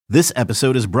This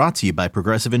episode is brought to you by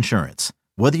Progressive Insurance.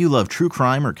 Whether you love true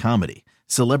crime or comedy,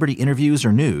 celebrity interviews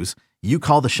or news, you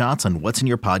call the shots on what's in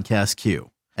your podcast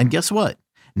queue. And guess what?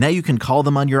 Now you can call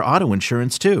them on your auto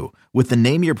insurance too with the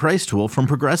Name Your Price tool from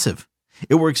Progressive.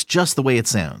 It works just the way it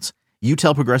sounds. You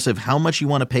tell Progressive how much you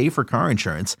want to pay for car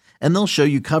insurance, and they'll show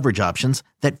you coverage options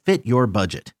that fit your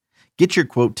budget. Get your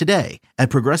quote today at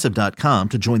Progressive.com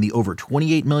to join the over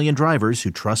 28 million drivers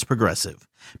who trust Progressive.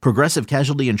 Progressive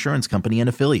Casualty Insurance Company and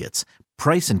Affiliates.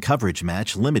 Price and coverage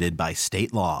match limited by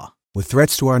state law. With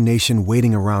threats to our nation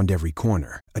waiting around every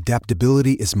corner,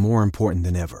 adaptability is more important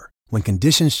than ever. When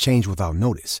conditions change without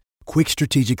notice, quick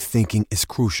strategic thinking is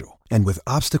crucial. And with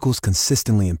obstacles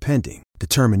consistently impending,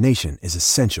 determination is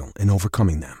essential in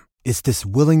overcoming them. It's this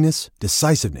willingness,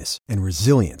 decisiveness, and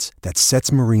resilience that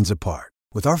sets Marines apart.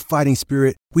 With our fighting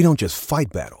spirit, we don't just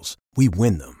fight battles, we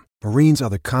win them. Marines are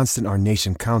the constant our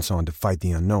nation counts on to fight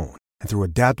the unknown. And through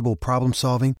adaptable problem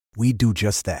solving, we do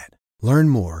just that. Learn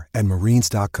more at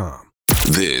Marines.com.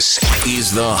 This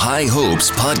is the High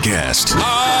Hopes Podcast.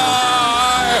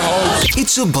 High Hopes.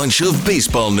 It's a bunch of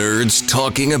baseball nerds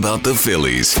talking about the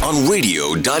Phillies on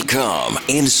radio.com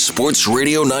and Sports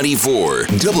Radio 94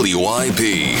 WIP.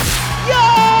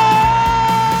 Yo!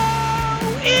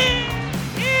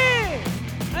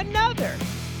 Another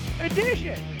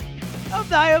edition of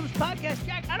the High Hopes Podcast.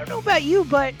 Jack, I don't know about you,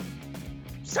 but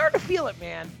I'm starting to feel it,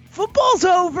 man. Football's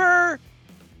over.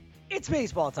 It's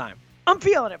baseball time. I'm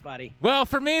feeling it, buddy. Well,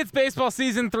 for me, it's baseball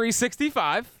season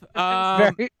 365.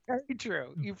 Very, very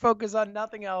true. You focus on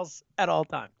nothing else at all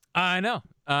times. I know.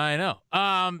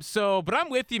 But I'm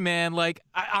with you, man. Like,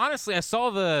 honestly, I saw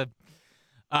the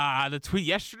tweet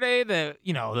yesterday that,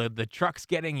 the trucks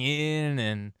getting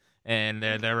in and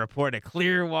they're reporting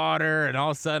Clearwater, and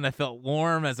all of a sudden I felt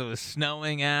warm as it was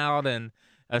snowing out, and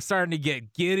I was starting to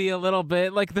get giddy a little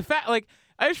bit. Like,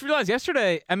 I just realized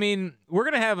yesterday, we're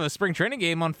going to have a spring training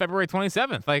game on February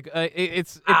 27th. Like,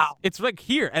 it's like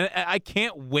here, and I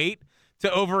can't wait to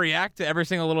overreact to every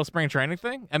single little spring training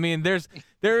thing.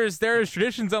 There's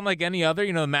traditions unlike any other.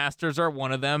 The Masters are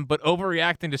one of them, but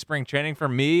overreacting to spring training for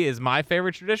me is my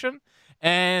favorite tradition,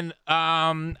 and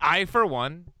I, for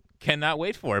one, cannot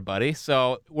wait for it, buddy.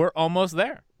 So we're almost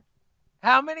there.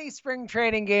 How many spring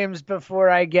training games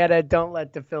before I get a don't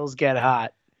let the Phils get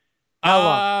hot? How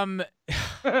long?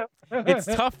 It's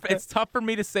tough. It's tough for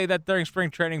me to say that during spring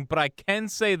training, but I can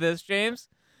say this, James.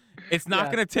 It's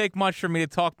not going to take much for me to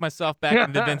talk myself back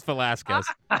into Vince Velasquez.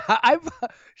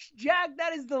 Jack,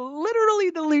 that is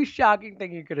literally the least shocking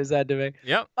thing you could have said to me.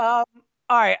 Yep. All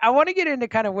right, I want to get into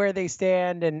kind of where they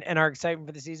stand and our excitement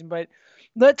for the season, but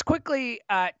let's quickly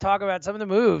talk about some of the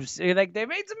moves. Like, they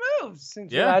made some moves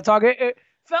since it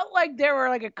felt like there were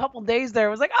like a couple days there.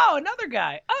 It was like, another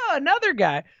guy.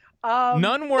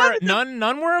 None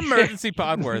were emergency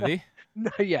pod worthy.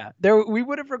 Yeah, we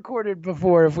would have recorded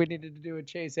before if we needed to do a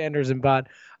Chase Anderson pod.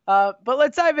 But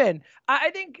let's dive in.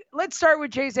 I think let's start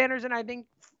with Chase Anderson. I think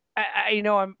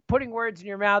I'm putting words in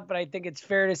your mouth, but I think it's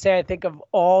fair to say I think of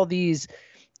all these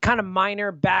kind of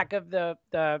minor back of the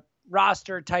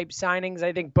roster type signings,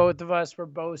 I think both of us were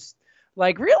both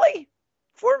like, really?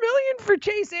 $4 million for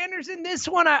Chase Anderson? This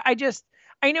one, I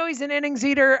know he's an innings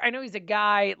eater. I know he's a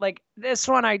guy. Like, this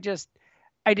one, I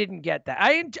didn't get that.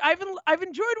 I've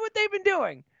enjoyed what they've been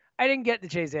doing. I didn't get the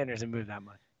Chase Anderson move that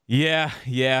much. Yeah,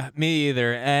 me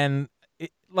either. And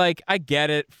I get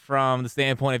it from the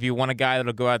standpoint if you want a guy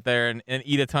that'll go out there and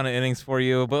eat a ton of innings for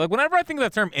you. But whenever I think of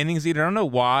that term innings eater, I don't know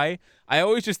why, I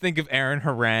always just think of Aaron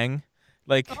Harang.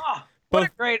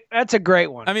 That's a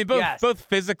great one. Both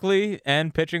physically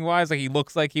and pitching wise, he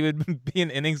looks like he would be an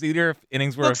innings eater if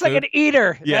innings were looks like an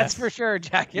eater. Yes. That's for sure,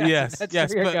 Jack. Yes, that's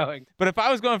where you're going. But if I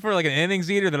was going for an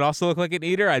innings eater that also looked like an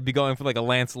eater, I'd be going for a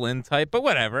Lance Lynn type. But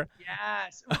whatever.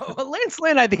 Yes. Well, Lance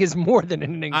Lynn, I think, is more than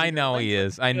an innings eater. I know he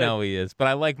is. But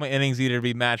I like my innings eater to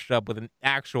be matched up with an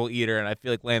actual eater, and I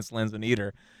feel like Lance Lynn's an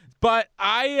eater. But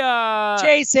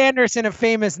Chase Anderson, a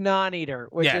famous non-eater,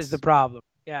 which is the problem.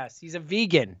 Yes, he's a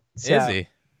vegan. So. Is he?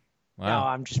 Wow. No,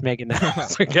 I'm just making that. I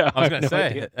was gonna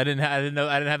say I didn't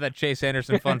have that Chase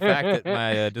Anderson fun fact at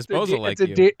my disposal. It's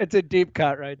a deep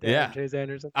cut right there. Yeah, Chase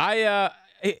Anderson. I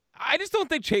just don't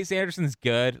think Chase Anderson's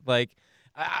good.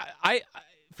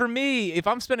 For me, if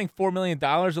I'm spending $4 million,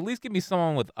 at least give me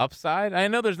someone with upside. I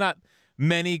know there's not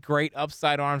many great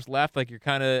upside arms left. You're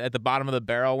kind of at the bottom of the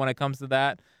barrel when it comes to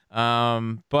that.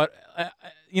 But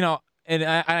And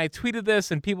I tweeted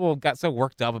this, and people got so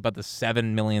worked up about the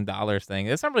 $7 million thing.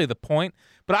 That's not really the point,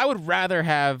 but I would rather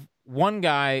have one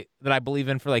guy that I believe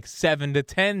in for like $7 to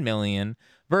 $10 million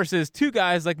versus two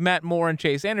guys like Matt Moore and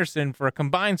Chase Anderson for a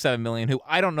combined $7 million, who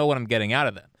I don't know what I'm getting out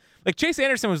of them. Like Chase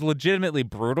Anderson was legitimately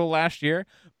brutal last year,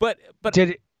 but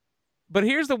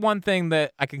here's the one thing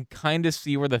that I can kind of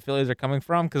see where the Phillies are coming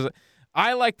from, because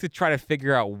I like to try to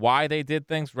figure out why they did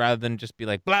things rather than just be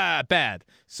like, blah, bad.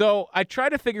 So I try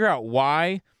to figure out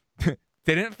why.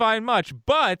 Didn't find much,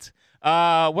 but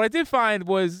what I did find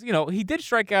was, he did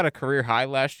strike out a career high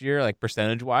last year, like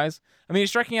percentage-wise. I mean, he's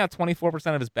striking out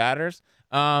 24% of his batters.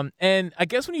 And I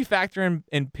guess when you factor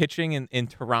in pitching in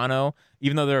Toronto,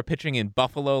 even though they were pitching in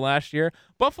Buffalo last year,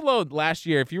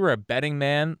 if you were a betting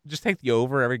man, just take the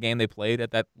over every game they played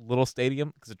at that little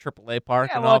stadium because it's a AAA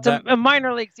park and all that. A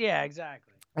minor leagues, yeah,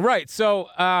 exactly. Right. So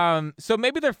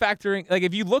maybe they're factoring, like,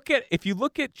 if you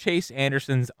look at Chase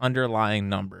Anderson's underlying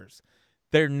numbers,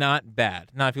 they're not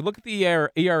bad. Now, if you look at the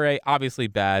ERA, obviously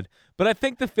bad, but I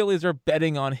think the Phillies are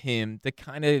betting on him to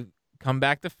kind of come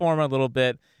back to form a little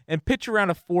bit and pitch around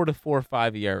a 4 to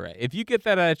 4.5 ERA. If you get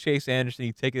that out of Chase Anderson,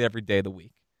 you take it every day of the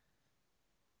week.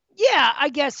 Yeah, I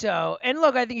guess so. And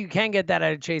look, I think you can get that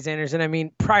out of Chase Anderson. I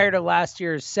mean, prior to last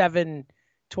year's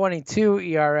 7.22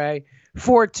 ERA,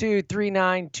 4.2,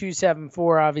 3.9,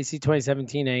 2.74, obviously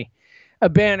 2017 a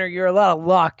banner. You're a lot of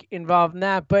luck involved in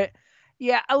that, but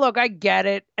yeah, look, I get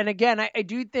it. And again, I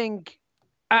do think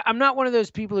I'm not one of those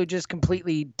people who just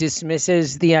completely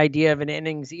dismisses the idea of an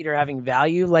innings eater having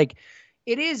value. Like,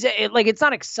 it's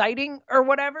not exciting or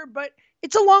whatever, but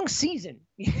it's a long season.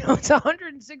 It's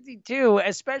 162,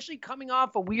 especially coming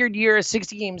off a weird year, a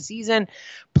 60-game season.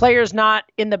 Players not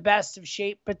in the best of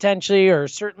shape potentially, or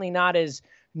certainly not as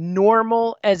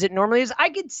normal as it normally is. I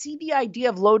could see the idea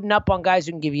of loading up on guys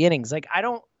who can give you innings. Like, I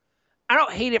don't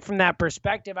hate it from that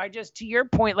perspective. I just, to your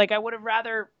point, like, I would have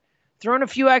rather thrown a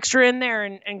few extra in there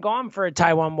and gone for a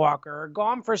Taijuan Walker, or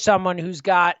gone for someone who's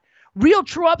got real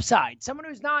true upside, someone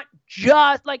who's not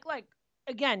just like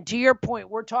again, to your point,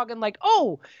 we're talking like,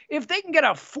 oh, if they can get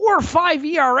a 4.5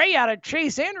 ERA out of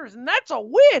Chase Anderson, that's a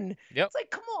win. Yep. It's like,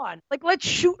 come on, like, let's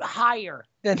shoot higher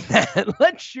than that.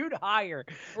 Let's shoot higher.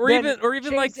 Or even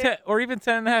like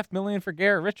 $10.5 million for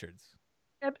Garrett Richards.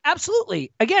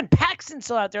 Absolutely. Again, Paxton's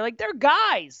still out there. Like, they're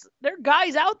guys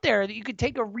out there that you could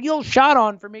take a real shot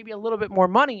on for maybe a little bit more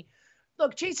money.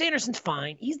 Look, Chase Anderson's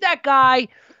fine. He's that guy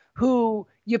who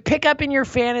you pick up in your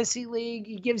fantasy league.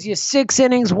 He gives you 6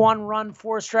 innings, 1 run,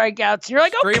 4 strikeouts. And you're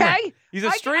like, okay, he's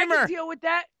a streamer. I can deal with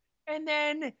that. And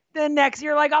then the next,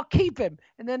 you're like, I'll keep him.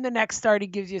 And then the next start, he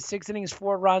gives you 6 innings,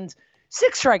 4 runs,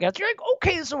 6 strikeouts. You're like,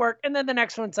 okay, this will work. And then the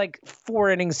next one's like 4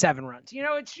 innings, 7 runs.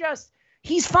 It's just,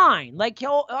 he's fine. Like,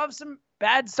 he'll have some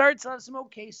bad starts, he'll have some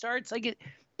okay starts. Like,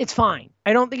 it's fine.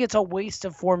 I don't think it's a waste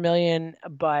of $4 million,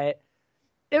 but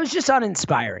it was just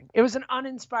uninspiring. It was an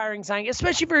uninspiring signing,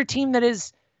 especially for a team that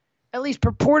is at least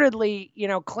purportedly,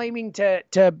 claiming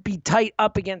to be tight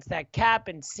up against that cap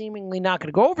and seemingly not going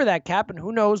to go over that cap. And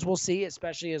who knows, we'll see,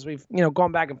 especially as we've,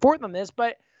 gone back and forth on this.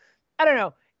 But I don't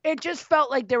know. It just felt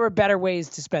like there were better ways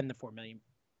to spend the $4 million,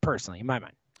 personally, in my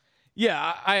mind.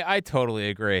 Yeah, I totally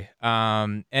agree.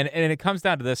 And it comes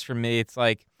down to this for me. It's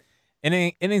like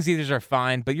innings eaters are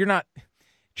fine, but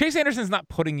Chase Anderson's not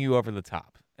putting you over the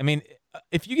top. I mean,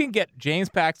 if you can get James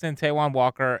Paxton, Taijuan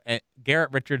Walker, and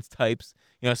Garrett Richards types,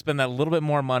 spend that little bit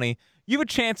more money, you have a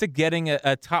chance of getting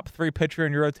a top 3 pitcher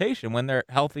in your rotation when they're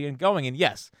healthy and going. And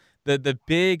yes, the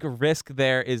big risk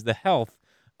there is the health.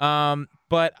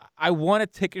 But I want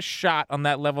to take a shot on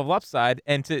that level of upside,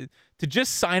 and to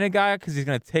just sign a guy because he's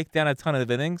going to take down a ton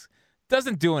of innings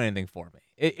doesn't do anything for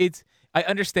me. I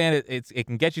understand it. It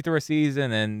can get you through a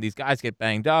season, and these guys get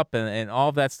banged up and all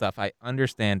of that stuff. I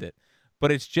understand it,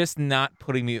 but it's just not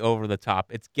putting me over the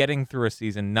top. It's getting through a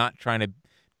season,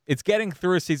 it's getting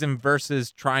through a season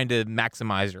versus trying to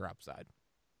maximize your upside.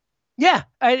 Yeah,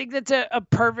 I think that's a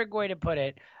perfect way to put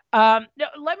it.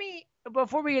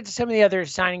 Before we get to some of the other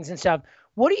signings and stuff,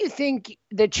 what do you think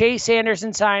the Chase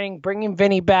Anderson signing, bringing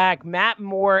Vinny back, Matt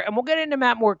Moore, and we'll get into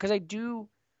Matt Moore because I do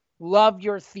love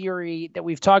your theory that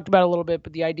we've talked about a little bit,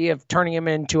 but the idea of turning him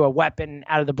into a weapon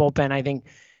out of the bullpen, I think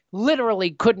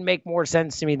literally couldn't make more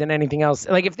sense to me than anything else.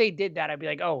 Like, if they did that, I'd be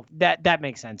like, oh, that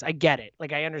makes sense. I get it.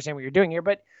 Like, I understand what you're doing here,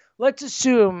 but let's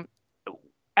assume,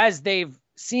 as they've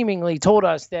seemingly told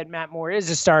us, that Matt Moore is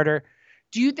a starter.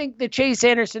 Do you think the Chase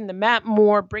Anderson, the Matt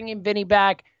Moore, bringing Vinny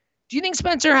back, do you think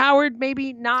Spencer Howard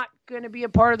maybe not going to be a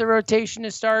part of the rotation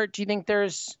to start? Do you think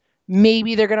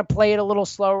maybe they're going to play it a little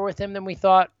slower with him than we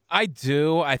thought? I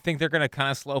do. I think they're going to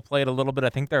kind of slow play it a little bit. I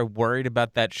think they're worried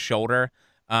about that shoulder,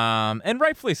 and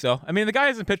rightfully so. I mean, the guy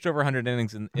hasn't pitched over 100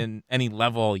 innings in any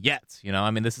level yet. I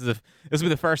mean, this will be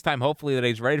the first time, hopefully, that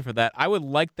he's ready for that. I would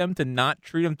like them to not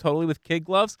treat him totally with kid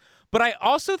gloves. But I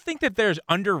also think that there's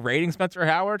underrating Spencer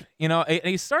Howard. And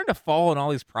he's starting to fall in all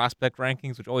these prospect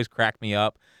rankings, which always crack me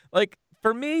up. Like,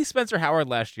 for me, Spencer Howard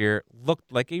last year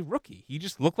looked like a rookie. He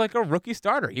just looked like a rookie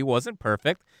starter. He wasn't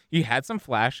perfect. He had some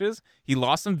flashes. He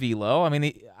lost some velo. I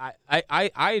mean,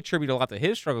 I attribute a lot to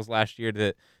his struggles last year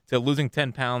to losing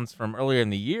 10 pounds from earlier in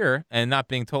the year and not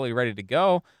being totally ready to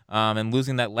go, and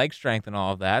losing that leg strength and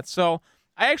all of that. So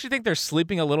I actually think they're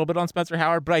sleeping a little bit on Spencer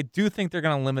Howard, but I do think they're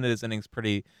going to limit his innings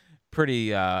pretty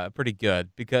good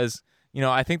because,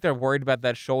 I think they're worried about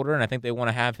that shoulder, and I think they want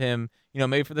to have him,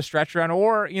 maybe for the stretch run,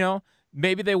 or,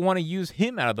 maybe they want to use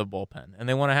him out of the bullpen, and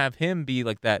they want to have him be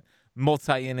like that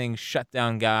multi-inning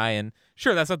shutdown guy. And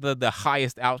sure, that's not the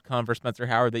highest outcome for Spencer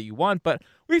Howard that you want, but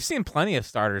we've seen plenty of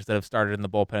starters that have started in the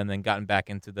bullpen and then gotten back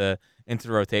into the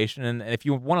rotation. And if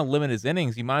you want to limit his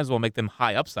innings, you might as well make them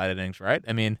high upside innings, right?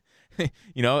 I mean,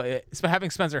 having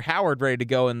Spencer Howard ready to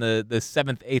go in the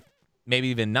 7th, 8th, maybe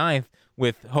even 9th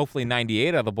with hopefully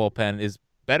 98 out of the bullpen is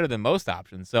better than most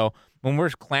options. So when we're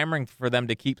clamoring for them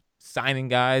to keep signing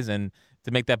guys and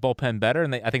to make that bullpen better,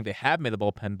 and I think they have made the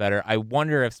bullpen better, I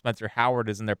wonder if Spencer Howard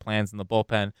is in their plans in the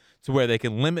bullpen to where they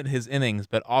can limit his innings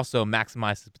but also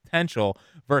maximize his potential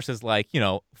versus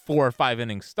 4 or 5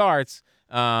 inning starts,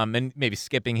 and maybe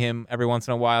skipping him every once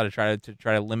in a while to try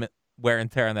to limit wear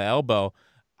and tear on the elbow.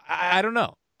 I don't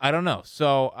know.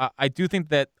 So I do think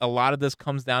that a lot of this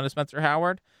comes down to Spencer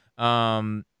Howard,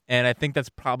 and I think that's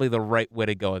probably the right way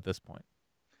to go at this point.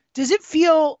 Does it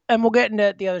feel, and we'll get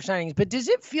into the other signings, but does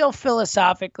it feel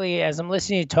philosophically, as I'm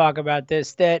listening to you talk about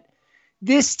this, that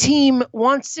this team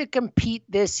wants to compete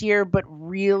this year, but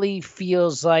really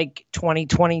feels like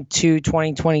 2022,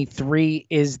 2023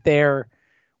 is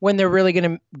when they're really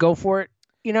going to go for it?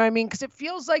 You know what I mean? Because it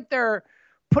feels like they're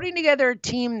putting together a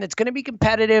team that's going to be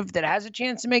competitive, that has a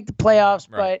chance to make the playoffs,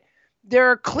 right. But there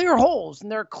are clear holes and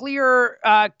there are clear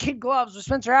kid gloves with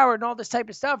Spencer Howard and all this type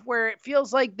of stuff where it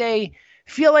feels like they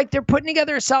feel like they're putting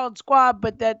together a solid squad,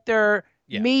 but that they're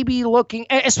maybe looking,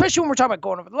 especially when we're talking about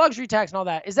going over the luxury tax and all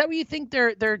that. Is that what you think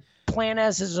their plan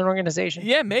as an organization?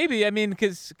 Yeah, maybe. I mean,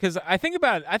 because I was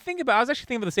actually thinking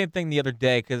about the same thing the other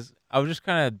day because I was just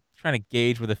kind of trying to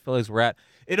gauge where the Phillies were at.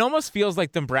 It almost feels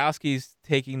like Dombrowski's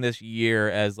taking this year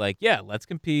as let's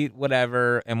compete,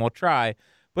 whatever, and we'll try.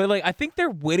 But I think they're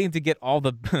waiting to get all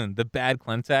the the bad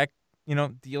Clemsack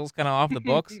deals kind of off the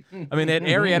books. I mean, they had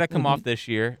Arrieta come off this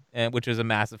year, which is a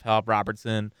massive help,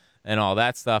 Robertson and all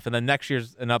that stuff. And then next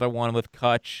year's another one with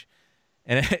Kutch.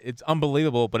 And it's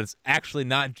unbelievable, but it's actually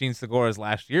not Gene Segura's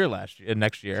next year.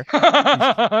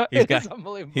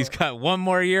 He's got one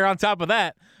more year on top of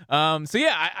that. So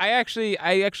yeah, I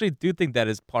actually do think that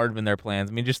is part of in their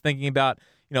plans. I mean, just thinking about,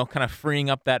 kind of freeing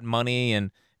up that money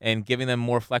and giving them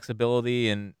more flexibility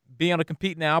and being able to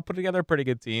compete now, put together a pretty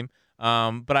good team.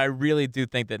 But I really do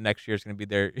think that next year is going to be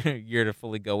their year to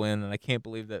fully go in. And I can't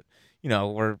believe that,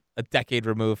 we're a decade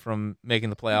removed from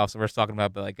making the playoffs. And we're talking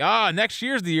about next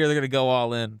year's the year they're going to go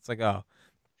all in. It's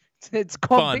it's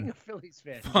called fun. Being a Phillies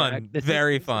fan. Fun.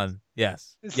 Very fun.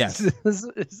 Yes. Yes.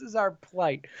 This is our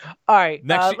plight. All right.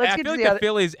 I let's feel get like the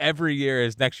Phillies every year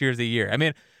is next year's the year. I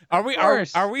mean, are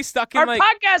we stuck in our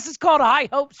podcast is called High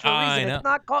Hopes for a reason.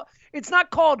 It's not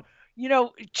called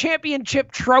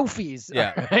championship trophies.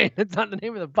 Yeah. Right? It's not the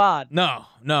name of the pod. No,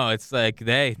 it's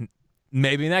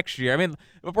maybe next year. I mean,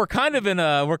 we're kind of in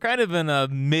a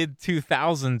mid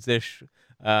 2000s ish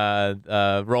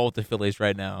role with the Phillies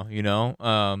right now.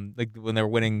 When they're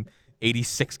winning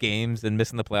 86 games and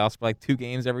missing the playoffs for 2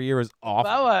 games every year is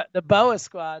awful. The Boa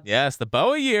squad. Yes, the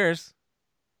Boa years.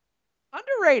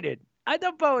 Underrated. I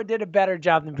thought Boa did a better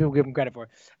job than people give him credit for.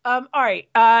 All right,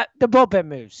 the bullpen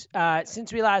moves.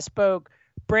 Since we last spoke,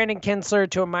 Brandon Kinsler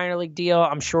to a minor league deal.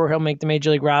 I'm sure he'll make the major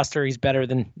league roster. He's better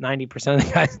than 90% of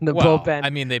the guys in the bullpen. I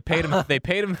mean, they paid him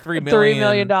 $3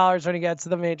 million when he gets to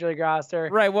the major league roster.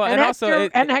 Right. Well, and also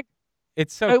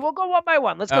it's so. We'll go one by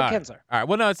one. Let's go Kinsler. All right.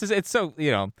 Well, no, it's so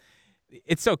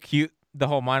it's so cute, the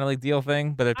whole minor league deal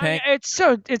thing, but they're paying. It's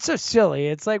so silly.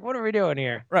 It's what are we doing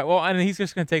here? Right. Well, and he's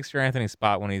just going to take Sir Anthony's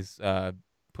spot when he's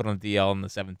put on DL in the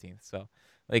 17th. So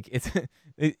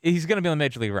he's going to be on the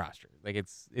major league roster.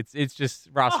 It's just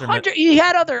roster. He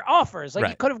had other offers. Right.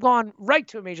 He could have gone right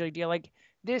to a major league deal.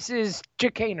 This is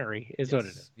chicanery, is what it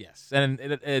is. Yes,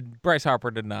 and Bryce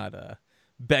Harper did not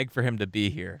beg for him to be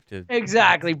here.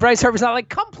 Exactly. Bryce Harper's not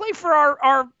come play for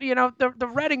our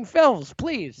the Reading Phils,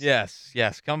 please. Yes.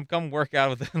 Come work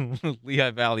out with the Lehigh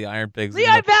Valley Iron Pigs.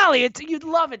 Lehigh Valley, you'd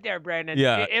love it there, Brandon.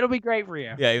 Yeah. It'll be great for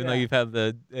you. Yeah, even though you've had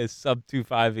the sub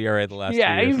 2.5 ERA the last 2 years.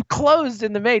 Yeah, you've closed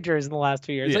in the majors in the last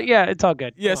 2 years. Yeah. It's all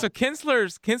good. Yeah, so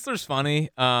Kinsler's funny.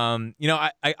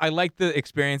 I like the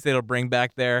experience that it'll bring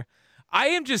back there. I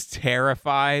am just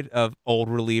terrified of old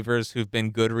relievers who've been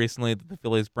good recently that the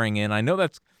Phillies bring in. I know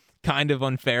that's kind of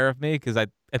unfair of me because I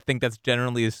think that's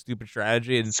generally a stupid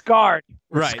strategy. And Scarred.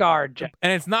 We're Right. scarred, Jack.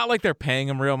 and it's not like they're paying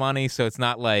him real money, so it's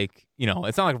not like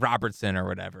it's not like Robertson or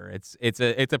whatever. It's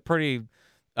a pretty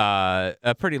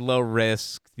low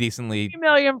risk, decently $3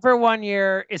 million for 1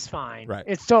 year is fine. Right.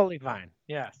 It's totally fine.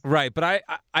 Yes. right. But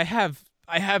I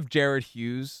have Jared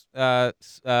Hughes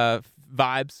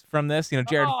vibes from this.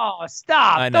 Jared. Oh,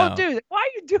 stop! I know. Don't do that. Why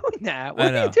are you doing that? I What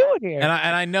are know. you doing here? And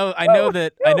I know What are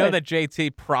that you I know doing? that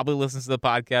JT probably listens to the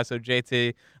podcast. So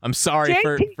JT, I'm sorry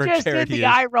JT for just Jared did the Hughes.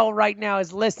 eye roll right now.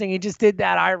 Is listening. He just did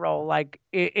that eye roll like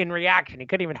in reaction. He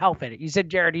couldn't even help it. You said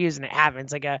Jared Hughes and it happened.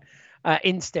 It's like a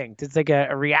instinct. It's like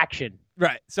a reaction.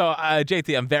 Right. So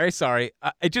JT, I'm very sorry.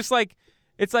 It's like,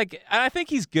 and I think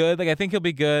he's good. Like I think he'll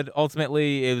be good.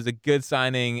 Ultimately, it was a good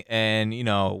signing, and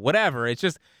whatever. It's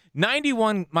just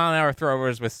 91-mile-an-hour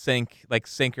throwers with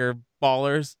sinker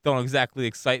ballers don't exactly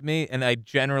excite me, and I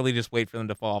generally just wait for them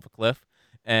to fall off a cliff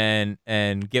and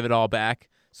give it all back.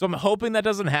 So I'm hoping that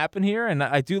doesn't happen here, and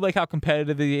I do like how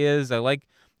competitive he is. I like,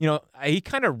 he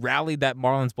kind of rallied that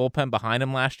Marlins bullpen behind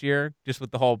him last year, just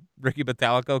with the whole Ricky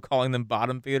Bottalico calling them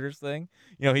bottom feeders thing.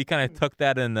 He kind of took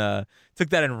that and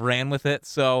ran with it.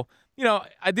 So,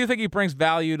 I do think he brings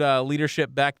value to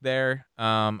leadership back there.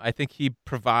 I think he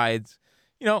provides.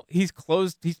 He's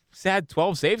had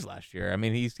 12 saves last year. I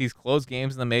mean, he's closed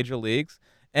games in the major leagues,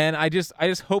 and I just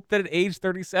hope that at age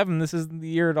 37, this isn't the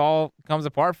year it all comes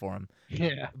apart for him.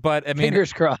 Yeah. But I mean,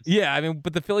 Fingers crossed. yeah, I mean,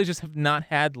 but the Phillies just have not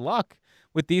had luck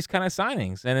with these kind of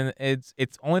signings, and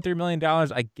it's only $3 million.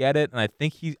 I get it, and I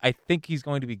think he's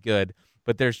going to be good,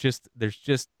 but there's just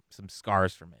some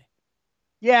scars for me.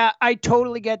 Yeah, I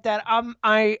totally get that. I'm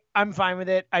fine with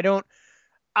it.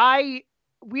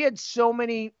 We had so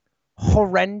many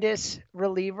horrendous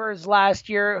relievers last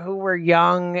year who were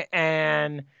young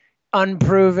and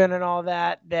unproven and all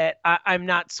that I'm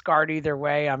not scarred either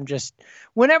way. I'm just,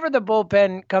 whenever the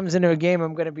bullpen comes into a game,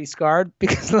 I'm going to be scarred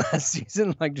because last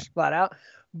season, just flat out.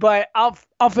 But I'll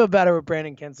feel better with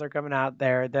Brandon Kinsler coming out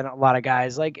there than a lot of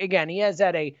guys. Again, he has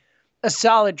had a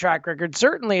solid track record,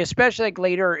 certainly, especially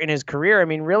later in his career. I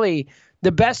mean, really,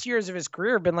 the best years of his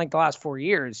career have been the last 4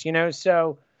 years,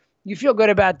 so you feel good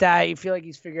about that. You feel like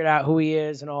he's figured out who he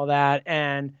is and all that.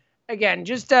 And again,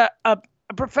 just a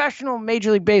professional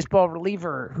Major League Baseball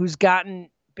reliever who's gotten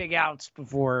big outs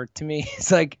before. To me,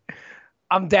 it's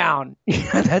I'm down.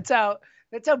 That's how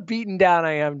beaten down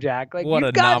I am, Jack. What you've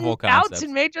a gotten novel concept. outs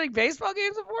in Major League Baseball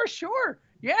games before? Sure.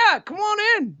 Yeah, come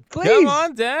on in, please. Come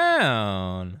on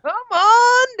down. Come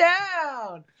on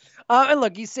down. And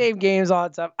look, he saved games, all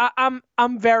that stuff.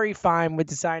 I'm very fine with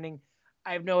the signing.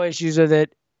 I have no issues with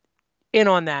it. In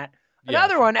on that.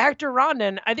 Another one, Hector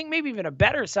Rondon, I think maybe even a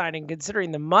better signing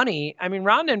considering the money. I mean,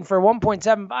 Rondon for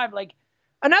 1.75,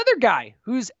 another guy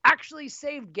who's actually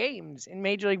saved games in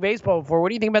Major League Baseball before. What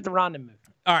do you think about the Rondon move?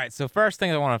 All right, so first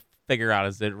thing I want to figure out,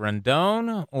 is it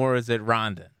Rendon or is it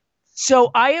Rondon?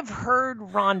 So I have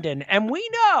heard Rondon, and we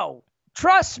know,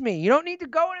 trust me, you don't need to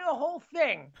go into the whole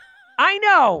thing. I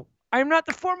know. I'm not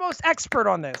the foremost expert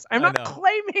on this. I'm not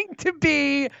claiming to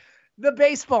be the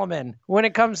baseballman when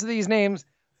it comes to these names,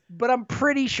 but I'm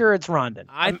pretty sure it's Rondon.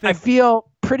 I feel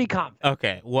pretty confident.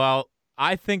 Okay, well,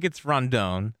 I think it's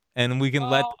Rondon, and we can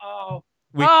let the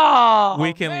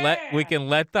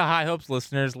High Hopes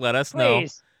listeners let us know,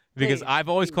 because I've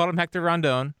always called him Hector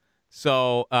Rondon.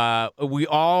 So we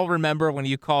all remember when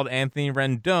you called Anthony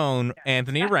Rendon,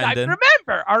 Anthony Rendon. I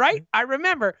remember. All right, I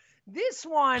remember this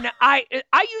one. I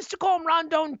used to call him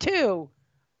Rondon too.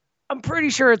 I'm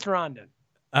pretty sure it's Rondon.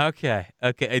 Okay.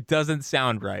 It doesn't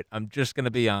sound right. I'm just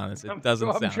gonna be honest. It doesn't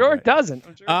sound right. I'm sure it doesn't.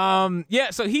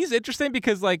 Yeah. So he's interesting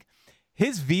because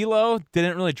his velo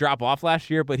didn't really drop off last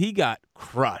year, but he got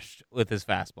crushed with his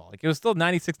fastball. It was still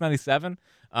 96, 97,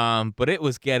 but it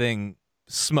was getting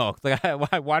smoked.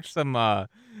 I watched some of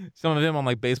him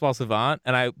on Baseball Savant,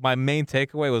 and my main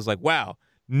takeaway was wow.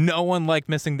 No one liked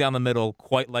missing down the middle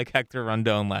quite like Hector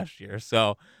Rondon last year.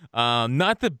 So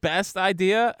not the best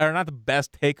idea, or not the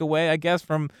best takeaway, I guess,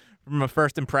 from a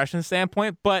first impression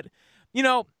standpoint. But,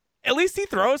 at least he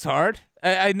throws hard.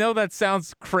 I know that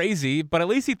sounds crazy, but at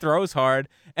least he throws hard.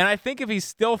 And I think if he's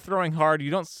still throwing hard, you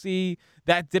don't see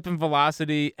that dip in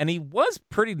velocity. And he was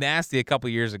pretty nasty a couple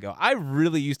years ago. I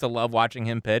really used to love watching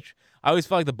him pitch. I always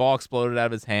felt like the ball exploded out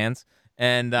of his hands.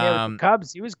 And with the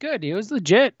Cubs, he was good. He was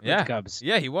legit with the Cubs.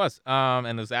 Yeah, he was.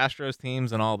 And those Astros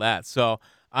teams and all that. So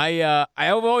I've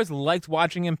always liked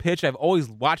watching him pitch. I've always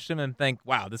watched him and think,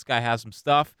 wow, this guy has some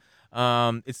stuff.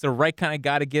 It's the right kind of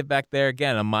guy to give back there.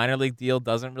 Again, a minor league deal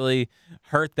doesn't really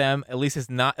hurt them. At least it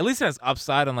has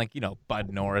upside on Bud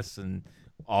Norris and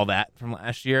all that from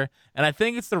last year. And I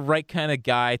think it's the right kind of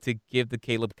guy to give to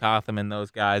Caleb Cotham and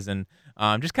those guys, and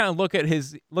just kind of look at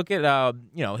his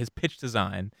pitch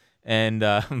design. And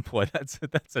boy, that's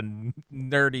a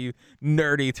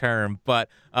nerdy term, but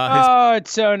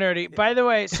it's so nerdy. By the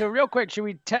way, so real quick, should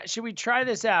we try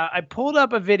this out? I pulled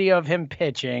up a video of him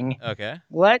pitching. Okay.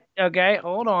 Okay,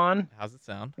 hold on. How's it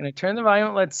sound? I'm gonna turn the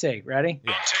volume. Let's see. Ready?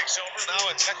 Yeah. Takes over now.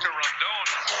 It's Hector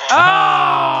Oh,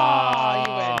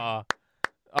 Rondon. you win.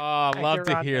 Oh, love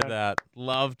Hector to hear Rondon. that.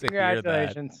 Love to hear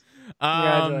that.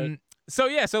 Congratulations.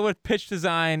 So with pitch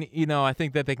design, I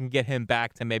think that they can get him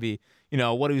back to maybe,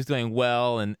 what he was doing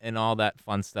well and all that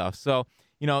fun stuff. So,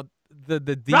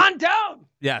 the Rondon.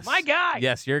 Yes. My guy.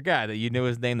 Yes, your guy that you knew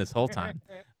his name this whole time.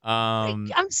 I'm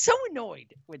so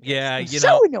annoyed with this. Yeah, I'm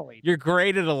so annoyed. You're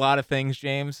great at a lot of things,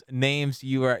 James. Names,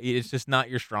 it's just not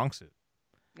your strong suit.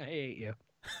 I hate you.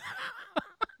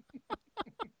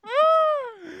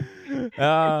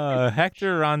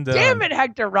 Hector Rondon. Damn it,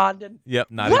 Hector Rondon. Yep.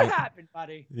 What happened,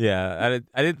 buddy? Yeah,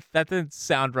 I didn't. That didn't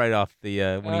sound right off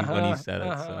the when he said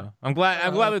it. So I'm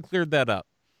glad we cleared that up.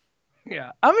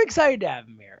 Yeah, I'm excited to have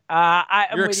him here.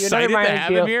 I'm You're with you. excited to Another have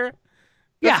deal. him here?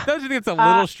 Yeah. Don't you think it's a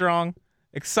little strong?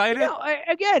 Excited?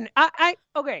 Again, I'm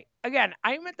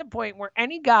at the point where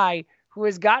any guy who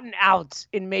has gotten outs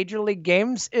in Major League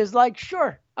games is like,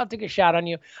 sure, I'll take a shot on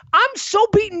you. I'm so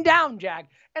beaten down, Jack,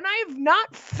 and I have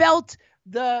not felt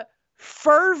the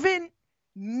fervent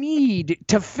need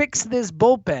to fix this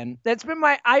bullpen. That's been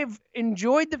I've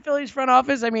enjoyed the Phillies front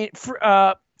office. I mean,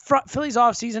 Phillies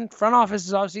off season, front office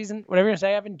is off season, whatever you're gonna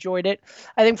say. I've enjoyed it.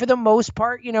 I think for the most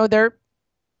part, they're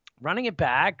running it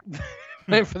back.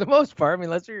 For the most part, I mean,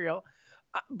 let's be real.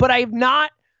 But I've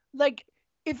not,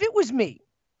 if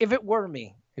it were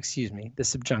me, excuse me, the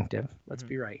subjunctive, let's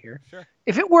be right here. Sure.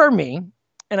 If it were me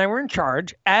and I were in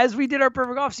charge, as we did our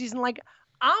perfect offseason,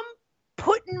 I'm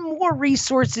putting more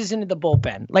resources into the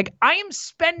bullpen. I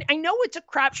know it's a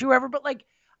crapshoot ever, but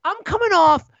I'm coming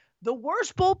off the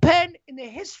worst bullpen in the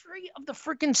history of the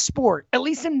freaking sport, at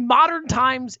least in modern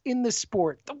times in the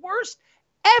sport. The worst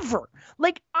ever.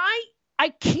 I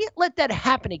can't let that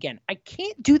happen again. I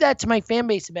can't do that to my fan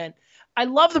base event. I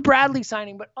love the Bradley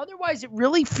signing, but otherwise it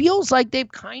really feels like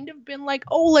they've kind of been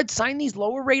let's sign these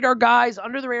lower radar guys,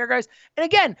 under the radar guys. And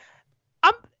again,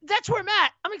 that's where I'm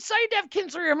at. I'm excited to have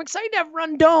Kinsler here. I'm excited to have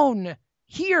Rondon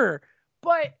here,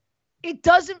 but it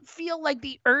doesn't feel like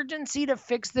the urgency to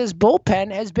fix this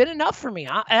bullpen has been enough for me.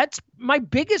 That's my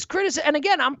biggest criticism. And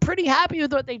again, I'm pretty happy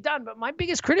with what they've done, but my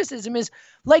biggest criticism is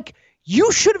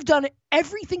you should have done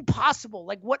everything possible.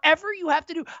 Whatever you have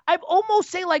to do. I've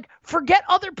almost say forget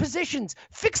other positions,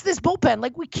 fix this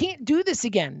bullpen. We can't do this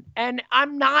again. And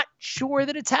I'm not sure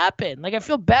that it's happened. I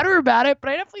feel better about it,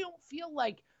 but I definitely don't feel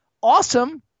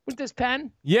awesome with this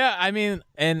pen. Yeah. I mean,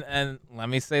 and let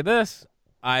me say this.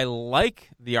 I like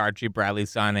the Archie Bradley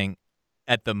signing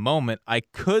at the moment. I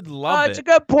could love it. It's a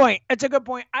good point.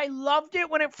 I loved it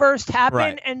when it first happened,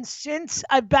 right. And since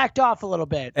I've backed off a little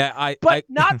bit. But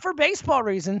not for baseball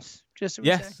reasons. Just so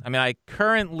yes. I mean, I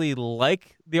currently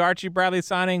like the Archie Bradley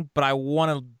signing, but I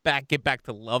want to get back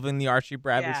to loving the Archie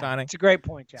Bradley signing. It's a great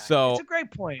point, Jack. So it's a great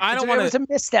point. It was a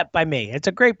misstep by me. It's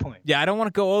a great point. Yeah, I don't want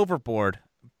to go overboard.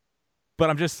 But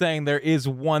I'm just saying there is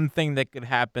one thing that could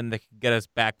happen that could get us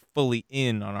back fully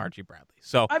in on Archie Bradley.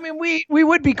 So I mean, we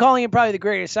would be calling it probably the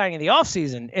greatest signing of the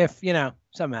offseason if,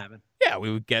 something happened. Yeah,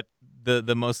 we would get the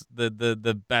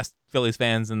best Phillies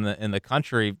fans in the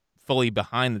country fully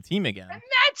behind the team again. And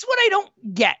that's what I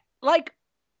don't get.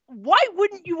 Why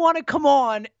wouldn't you want to come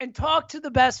on and talk to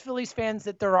the best Phillies fans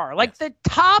that there are? Yes. The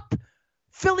top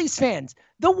Phillies fans,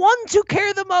 the ones who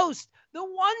care the most. The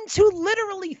ones who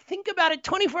literally think about it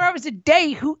 24 hours a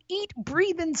day, who eat,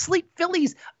 breathe, and sleep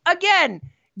Phillies. Again,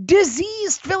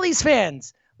 diseased Phillies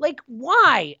fans.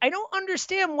 Why? I don't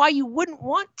understand why you wouldn't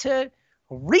want to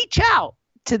reach out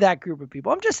to that group of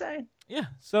people. I'm just saying. Yeah.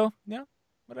 So, yeah,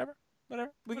 whatever.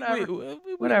 Whatever.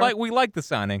 We like the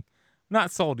signing. Not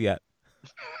sold yet.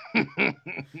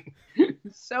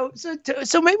 So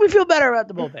make me feel better about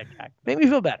the bullpen, Jack. Make me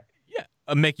feel better.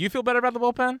 Make you feel better about the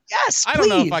bullpen? Yes, I don't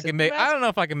know if I can make. I don't know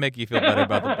if I can make you feel better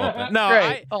about the bullpen. No,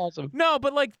 great. Awesome. No,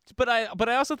 but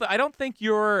I also I don't think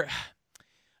you're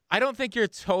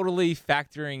totally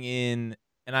factoring in.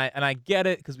 And I get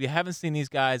it because we haven't seen these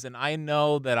guys, and I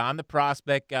know that I'm the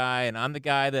prospect guy, and I'm the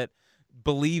guy that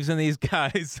believes in these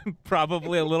guys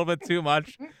probably a little bit too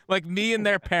much, like me and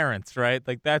their parents, right?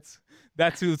 That's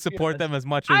who support them as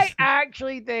much as. I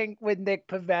actually think with Nick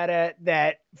Pivetta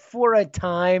that for a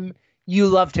time you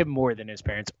loved him more than his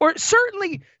parents, or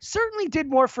certainly did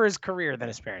more for his career than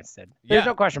his parents did. There's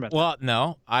no question about that. Well,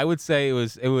 no, I would say it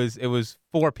was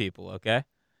 4 people. Okay,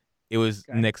 it was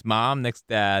Nick's mom, Nick's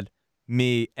dad,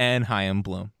 me, and Chaim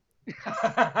Bloom.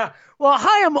 Well,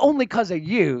 Chaim only because of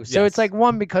you, so Yes. it's like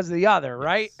one because of the other,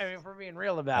 right? I mean, if we're being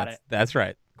real about it. That's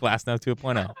right. Glasnow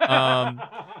 2.0.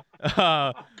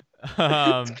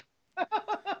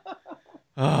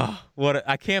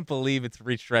 I can't believe it's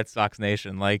reached Red Sox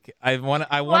Nation. Like I want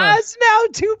Glasnow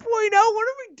 2.0. What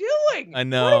are we doing? I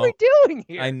know. What are we doing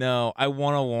here? I know. I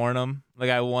want to warn him. Like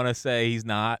I want to say he's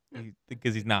not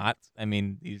because he's not. I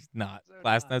mean, he's not. So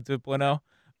Glasnow 2.0,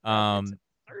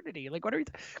 absurdity. Like, what are we?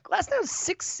 Glasnow's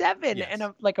 6'7" Yes.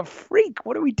 and like a freak.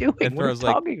 What are we doing? And What are we throws,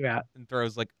 like, talking about? and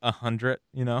throws like 100,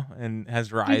 and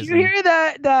has rising. Did you hear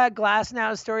the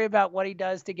Glasnow story about what he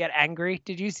does to get angry?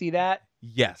 Did you see that?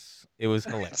 Yes, it was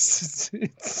hilarious.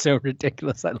 It's so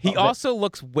ridiculous. I love He it. also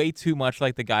looks way too much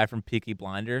like the guy from Peaky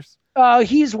Blinders. Oh,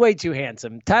 he's way too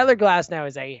handsome. Tyler Glasnow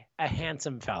is a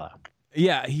handsome fellow.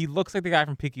 Yeah, he looks like the guy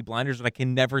from Peaky Blinders, but I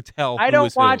can never tell. I who don't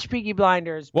is who. watch Peaky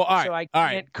Blinders, Well, all right, so I all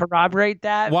right. can't corroborate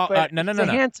that. Well, but no, he's no, a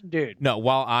no. handsome dude. No,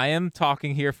 while I am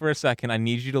talking here for a second, I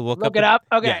need you to look Look it up.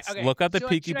 Okay, yes, okay. look up the So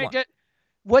Peaky should I Blinders.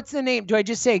 what's the name? Do I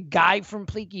just say guy from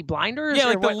Peaky Blinders? Yeah, or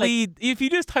like the what? lead. If you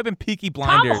just type in Peaky Tom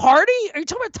Blinders, Hardy? Are you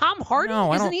talking about Tom Hardy?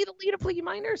 No, I Isn't don't- he the lead of Peaky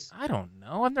Blinders? I don't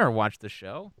know. I've never watched the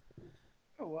show.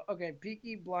 Oh, well, okay,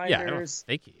 Peaky Yeah, I don't Blinders.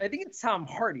 think he. I think it's Tom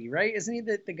Hardy, right? Isn't he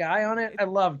the guy on it? I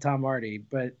love Tom Hardy,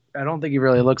 but I don't think he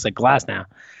really looks like Glasnow.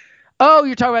 Oh,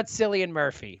 you're talking about Cillian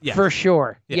Murphy. Yes. For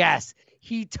sure. Yes. Yes.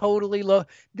 He totally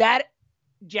that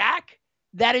Jack,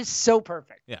 that is so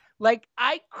perfect. Yeah. Like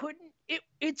I couldn't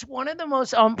it's one of the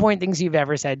most on point things you've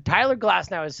ever said. Tyler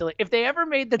Glasnow is silly. If they ever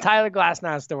made the Tyler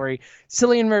Glasnow story,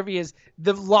 Cillian Murphy is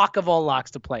the lock of all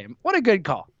locks to play him. What a good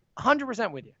call.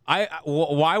 100% with you.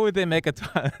 Why would they make a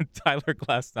Tyler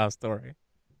Glasnow story?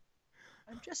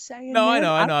 I'm just saying. No, I man.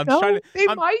 know. I'm don't trying know. to- They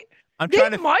I'm- might. I'm They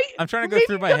trying to. might. I'm trying to go Maybe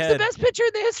through he my becomes head. the best pitcher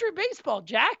in the history of baseball,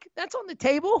 Jack. That's on the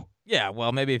table. Yeah,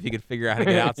 well, maybe if he could figure out how to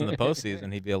get outs in the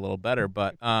postseason, he'd be a little better.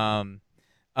 But yeah,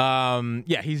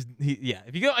 yeah.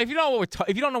 If you don't know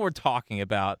what we're talking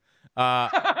about,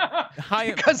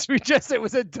 Because it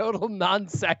was a total non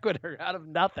sequitur out of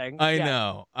nothing. I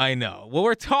Yeah. know. What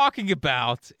we're talking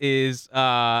about is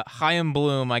Chaim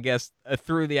Bloom, I guess,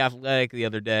 through the Athletic the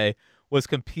other day, was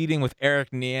competing with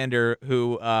Eric Neander,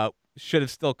 who should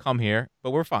have still come here,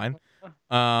 but we're fine.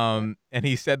 And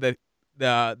he said that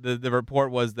the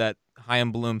report was that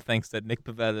Chaim Bloom thinks that Nick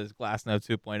Pivetta is Glasnow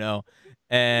 2.0,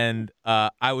 and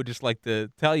I would just like to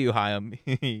tell you, Chaim,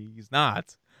 he's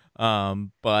not.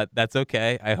 But that's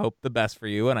okay. I hope the best for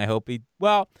you, and I hope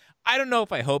I don't know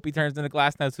if I hope he turns into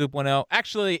Glasnow 2.0.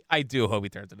 Actually, I do hope he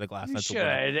turns into Glasnow 2.0. You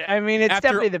should. I mean, it's After-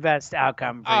 definitely the best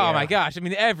outcome for you. Oh my gosh! I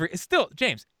mean, every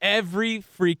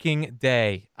freaking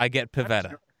day I get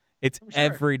Pivetta. It's sure.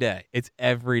 every day. It's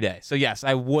every day. So yes,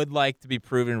 I would like to be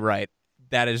proven right.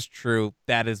 That is true.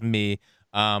 That is me.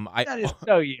 That is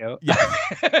so you. Yes.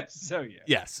 So you.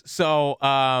 Yes. So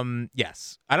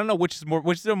yes. I don't know which is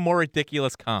a more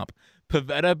ridiculous comp.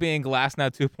 Pivetta being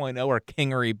Glasnow 2.0 or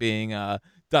Kingery being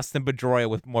Dustin Pedroia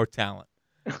with more talent.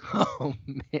 Oh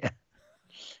man,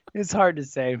 it's hard to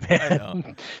say, man. I know.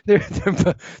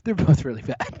 They're both really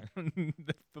bad.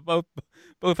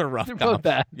 both are rough They're comps. both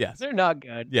bad. Yes. They're not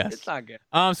good. Yes. It's not good.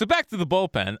 So back to the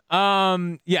bullpen.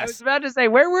 I Yes. was about to say,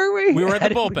 where were we? We were at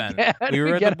the How did bullpen. how did We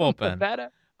were at get the on bullpen. Pivetta?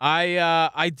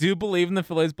 I do believe in the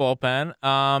Phillies bullpen,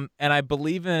 and I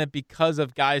believe in it because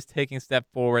of guys taking step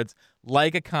forwards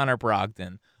like a Connor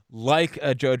Brogdon, like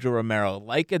a Jojo Romero,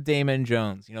 like a Damon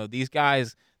Jones. You know, these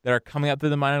guys that are coming up through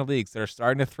the minor leagues that are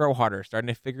starting to throw harder, starting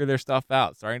to figure their stuff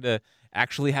out, starting to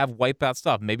actually have wipeout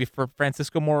stuff. Maybe for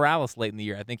Francisco Morales late in the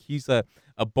year. I think he's a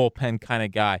bullpen kind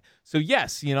of guy. So,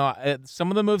 yes, you know, some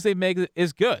of the moves they've made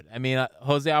is good. I mean,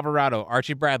 Jose Alvarado,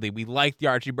 Archie Bradley. We like the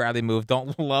Archie Bradley move.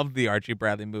 Don't love the Archie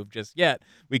Bradley move just yet.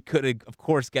 We could, of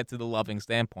course, get to the loving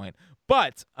standpoint.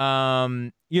 But,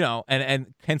 you know,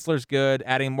 and Kinsler's good,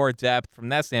 adding more depth from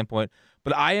that standpoint.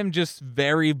 But I am just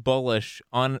very bullish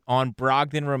on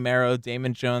Brogdon, Romero,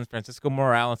 Damon Jones, Francisco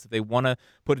Morales. If they want to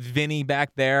put Vinny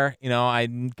back there, you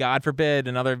know, God forbid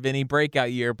another Vinny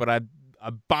breakout year, but I'm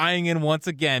buying in once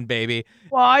again, baby.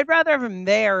 Well, I'd rather have him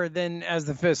there than as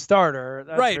the fifth starter.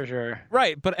 That's Right. for sure.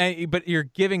 Right, but you're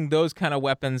giving those kind of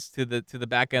weapons to the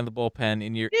back end of the bullpen,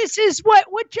 and you're This is what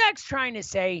Jack's trying to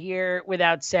say here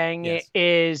without saying Yes. it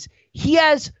is he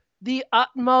has the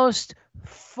utmost,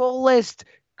 fullest,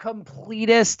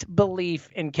 completest belief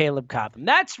in Caleb Cotham.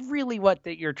 That's really what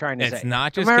you're trying to say. It's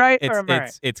not just Am I right? or am I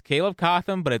right? it's Caleb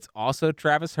Cotham, but it's also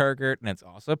Travis Hergert and it's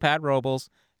also Pat Robles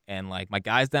And like my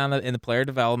guys down in the player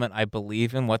development, I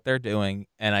believe in what they're doing,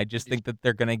 and I just think that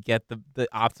they're going to get the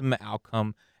optimum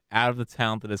outcome out of the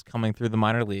talent that is coming through the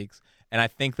minor leagues. And I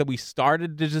think that we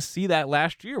started to just see that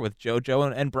last year with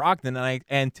JoJo and Brogdon, and I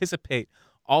anticipate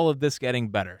all of this getting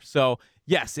better. So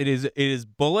yes, it is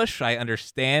bullish. I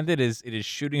understand it is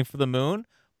shooting for the moon,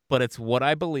 but it's what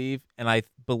I believe, and I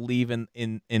believe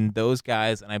in those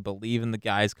guys, and I believe in the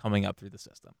guys coming up through the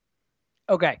system.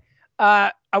 Okay.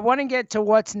 I want to get to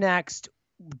what's next.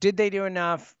 Did they do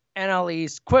enough? NL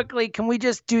East. Quickly, can we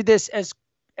just do this as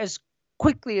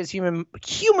quickly as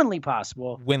humanly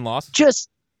possible? Win-loss?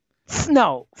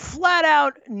 No. Flat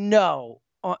out, no.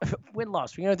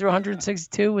 Win-loss. We're going to through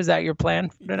 162? Was that your plan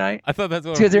for tonight? I thought that's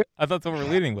what we're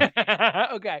leading with.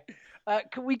 Okay.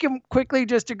 We can quickly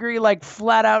just agree, like,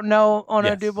 flat out no on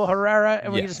Odubel Herrera,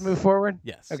 and we can just move forward?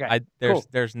 Yes. Okay.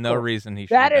 There's no reason he should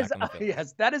be back on the field.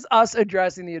 Yes, that is us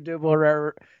addressing the Odubel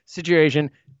Herrera situation.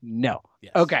 No.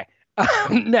 Yes. Okay.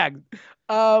 Next.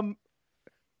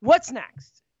 What's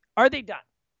next? Are they done?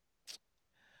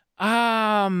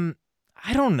 I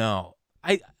don't know.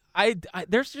 I don't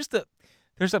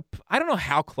know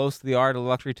how close they are to the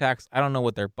luxury tax. I don't know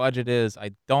what their budget is.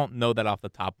 I don't know that off the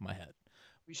top of my head.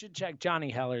 We should check.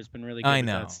 Johnny Heller's been really good. I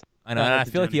know. And I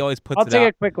feel like he always puts it out. I'll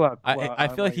take a quick look. I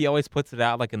feel like he always puts it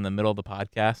out like in the middle of the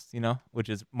podcast, which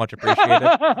is much appreciated.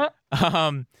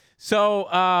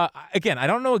 So again, I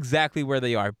don't know exactly where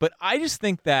they are, but I just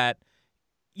think that,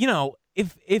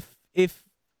 if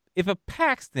a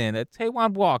Paxton, a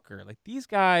Taijuan Walker, like these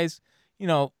guys, some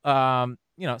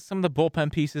of the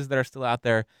bullpen pieces that are still out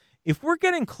there, if we're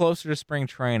getting closer to spring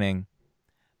training,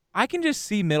 I can just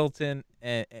see Middleton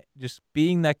just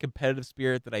being that competitive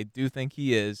spirit that I do think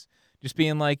he is, just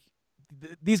being like,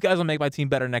 these guys will make my team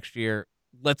better next year.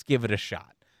 Let's give it a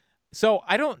shot. So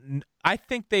I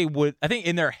think they would. I think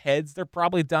in their heads they're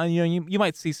probably done. You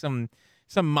might see some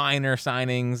minor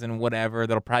signings and whatever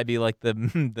that'll probably be like the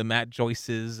Matt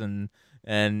Joyces and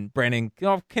Brandon.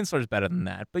 Kinsler's better than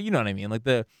that, but you know what I mean, like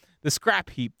the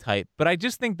scrap heap type. But I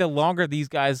just think the longer these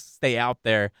guys stay out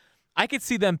there, I could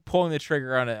see them pulling the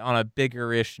trigger on a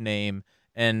bigger-ish name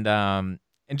and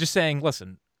just saying,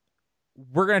 listen,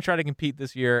 we're going to try to compete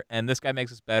this year, and this guy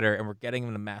makes us better, and we're getting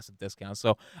him a massive discount.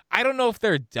 So I don't know if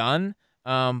they're done,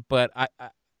 but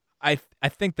I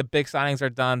think the big signings are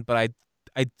done, but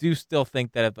I do still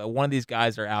think that if one of these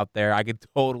guys are out there, I could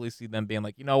totally see them being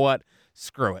like, you know what,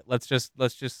 screw it, let's just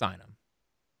sign him.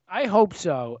 I hope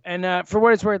so. And for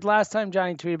what it's worth, last time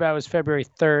Johnny tweeted about it was February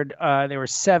 3rd. They were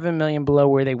 $7 million below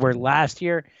where they were last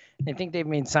year. I think they've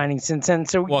made signings since then.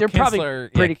 So they're probably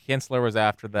pretty. Yeah, Kinsler was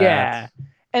after that. Yeah.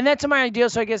 And that's a minor deal,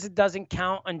 so I guess it doesn't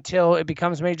count until it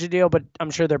becomes a major deal, but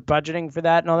I'm sure they're budgeting for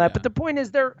that and all that. Yeah. But the point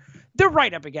is they're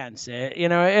right up against it.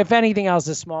 If anything else,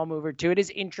 a small move or two. It is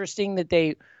interesting that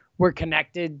they were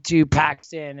connected to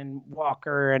Paxton and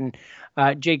Walker and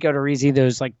Jake Odorizzi,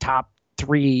 those like top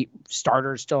 3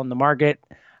 starters still in the market.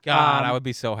 God, I would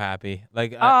be so happy.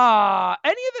 Like, any of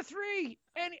the 3,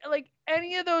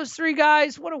 any of those 3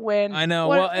 guys, what a win! I know.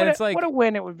 What a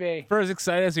win it would be. For as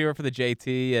excited as you were for the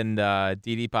JT and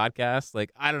DD podcast,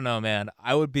 like, I don't know, man.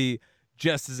 I would be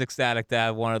just as ecstatic to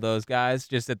have one of those guys.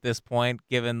 Just at this point,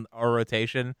 given our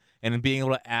rotation and being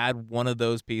able to add one of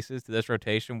those pieces to this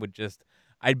rotation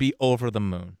I'd be over the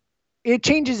moon. It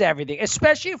changes everything,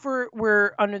 especially if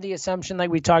we're under the assumption, like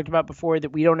we talked about before,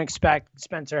 that we don't expect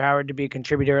Spencer Howard to be a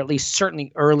contributor, at least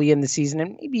certainly early in the season,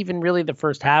 and maybe even really the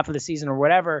first half of the season or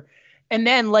whatever. And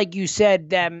then, like you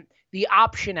said, the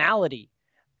optionality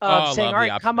of saying, all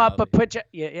right, come up, but put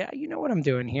you, you know what I'm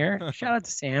doing here. Shout out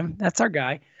to Sam. That's our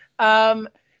guy.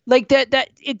 Like that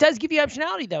it does give you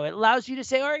optionality, though. It allows you to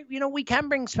say, all right, we can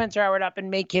bring Spencer Howard up and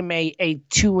make him a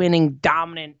 2-inning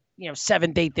dominant,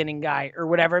 7th, 8th inning guy or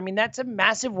whatever. I mean, that's a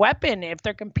massive weapon if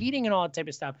they're competing and all that type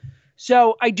of stuff.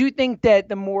 So I do think that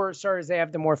the more starters they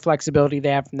have, the more flexibility they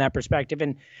have from that perspective.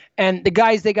 And the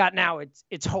guys they got now,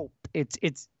 it's hope.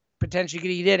 It's potentially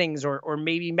could eat innings or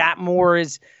maybe Matt Moore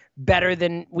is better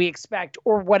than we expect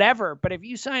or whatever. But if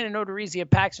you sign an Odorizzi, a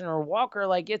Paxton, or a Walker,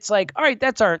 like it's like, all right,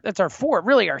 that's our 4,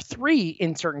 really our 3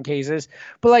 in certain cases.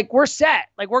 But like we're set,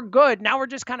 like we're good. Now we're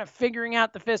just kind of figuring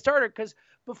out the 5th starter because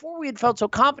before we had felt so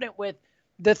confident with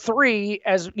the 3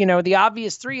 as, the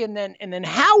obvious 3 and then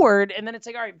Howard. And then it's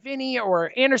like, all right, Vinny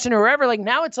or Anderson or whoever. Like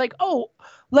now it's like, oh,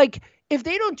 like if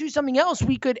they don't do something else,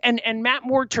 we could, and Matt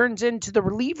Moore turns into the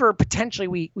reliever potentially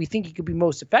we think he could be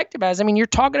most effective as. I mean, you're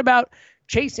talking about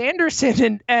Chase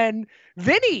Anderson and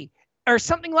Vinny or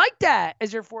something like that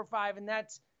as your 4-5. And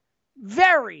that's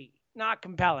very not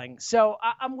compelling. So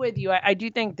I'm with you. I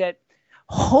do think that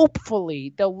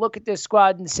hopefully they'll look at this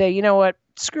squad and say, you know what,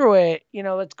 screw it,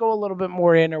 let's go a little bit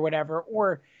more in or whatever.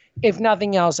 Or if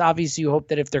nothing else, obviously you hope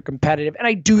that if they're competitive, and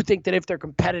I do think that if they're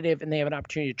competitive and they have an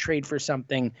opportunity to trade for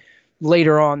something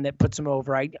later on that puts them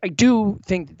over, I do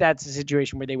think that that's a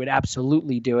situation where they would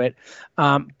absolutely do it.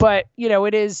 But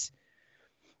it is,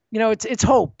 it's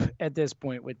hope at this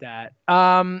point with that.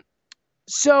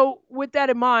 So with that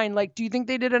in mind, like, do you think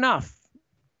they did enough?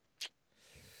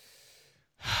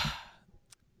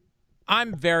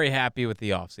 I'm very happy with the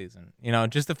offseason.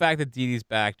 Just the fact that Didi's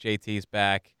back, JT's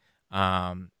back.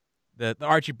 The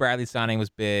Archie Bradley signing was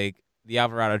big. The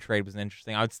Alvarado trade was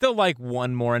interesting. I would still like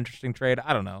one more interesting trade.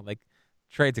 I don't know. Like,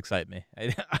 trades excite me.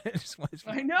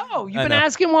 I know. You've been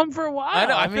asking one for a while. I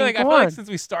know. I feel like since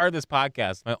we started this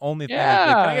podcast, my only thing is,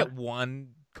 can I get one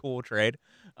cool trade?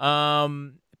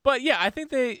 But yeah, I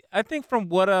think from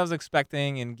what I was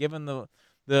expecting and given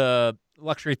the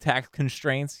luxury tax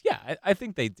constraints, yeah, I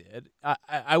think they did.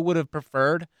 I would have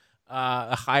preferred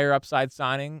a higher upside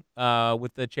signing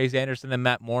with the Chase Anderson and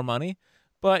Matt Moore money,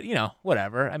 but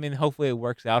whatever. I mean, hopefully it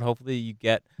works out. Hopefully you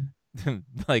get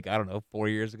 4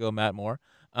 years ago Matt Moore.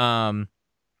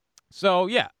 So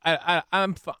yeah,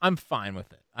 I'm fine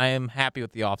with it. I am happy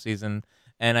with the offseason,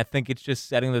 and I think it's just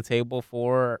setting the table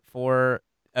for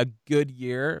a good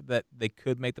year that they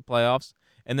could make the playoffs,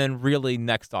 and then really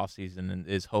next offseason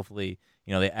is hopefully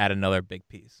they add another big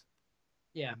piece.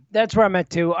 Yeah, that's where I'm at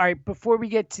too. All right, before we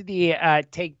get to the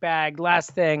take bag,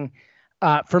 last thing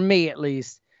for me at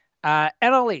least,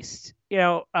 NL East.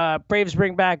 Braves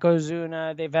bring back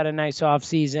Ozuna. They've had a nice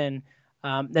offseason.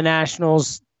 The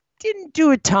Nationals didn't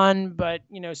do a ton, but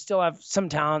still have some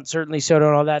talent. Certainly Soto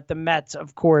and all that. The Mets,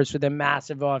 of course, with a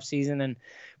massive offseason and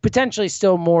potentially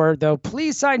still more, though.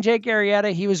 Please sign Jake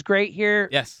Arrieta. He was great here.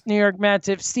 Yes. New York Mets.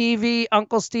 If Stevie,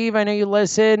 Uncle Steve, I know you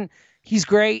listen. He's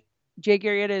great. Jake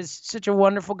Arrieta is such a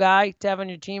wonderful guy to have on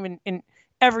your team in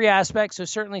every aspect. So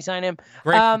certainly sign him.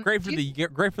 Great for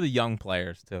the young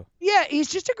players too. Yeah, he's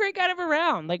just a great guy to have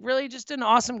around. Like, really just an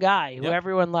awesome guy who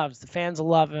everyone loves. The fans will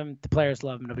love him. The players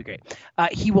love him. It'll be great.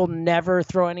 He will never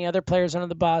throw any other players under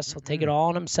the bus. He'll take it all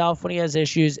on himself when he has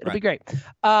issues. It'll be great.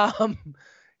 Where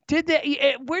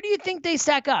do you think they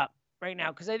stack up right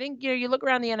now? Because I think, you look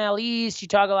around the NL East, you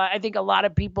talk a lot. I think a lot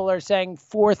of people are saying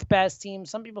fourth best team.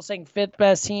 Some people saying fifth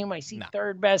best team. I see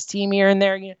third best team here and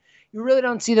there. You really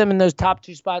don't see them in those top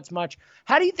two spots much.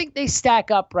 How do you think they stack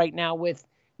up right now with,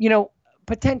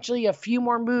 potentially a few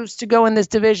more moves to go in this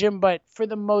division, but for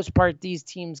the most part, these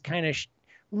teams kind of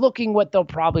looking what they'll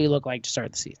probably look like to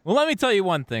start the season? Well, let me tell you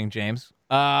one thing, James.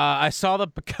 I saw the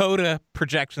PECOTA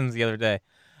projections the other day.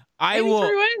 I will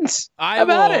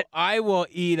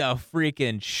eat a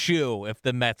freaking shoe if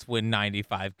the Mets win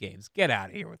 95 games. Get out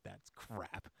of here with that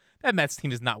crap. That Mets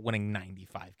team is not winning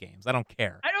 95 games. I don't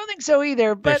care. I don't think so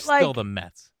either. But they're still the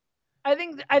Mets. I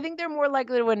think they're more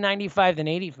likely to win 95 than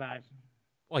 85.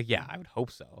 Well, yeah, I would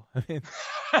hope so.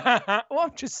 Well,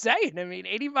 I'm just saying.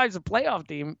 85 is a playoff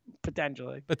team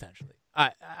potentially. Potentially.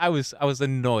 I was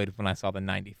annoyed when I saw the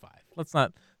 95. Let's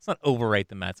not overrate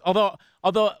the Mets. Although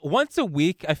once a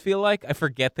week, I feel like I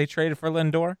forget they traded for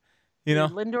Lindor.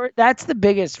 Lindor, that's the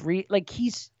biggest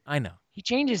I know. He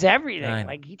changes everything.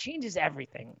 Like, he changes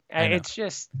everything. It's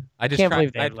just I can't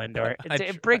believe they have Lindor.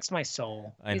 It breaks my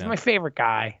soul. He's my favorite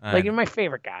guy. He's my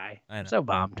favorite guy. I'm so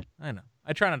bummed. I know.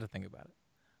 I try not to think about it.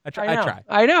 I try.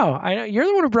 I know. You're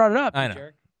the one who brought it up. I know.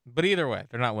 Jerk. But either way,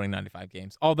 they're not winning 95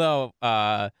 games. Although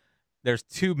there's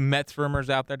two Mets rumors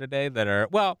out there today that are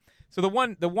so the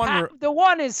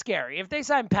one is scary. If they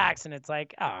sign Paxton, it's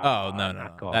like, no.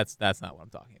 Cool. That's not what I'm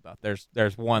talking about.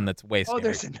 There's one that's way scarier. Oh,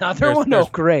 there's another one? Oh,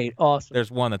 great. Awesome.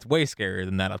 There's one that's way scarier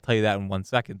than that. I'll tell you that in 1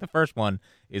 second. The first one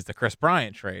is the Chris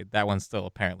Bryant trade. That one's still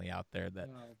apparently out there that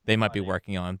they might be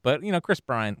working on. But, Chris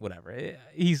Bryant, whatever.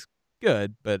 He's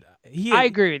good, but I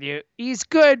agree with you. He's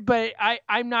good, but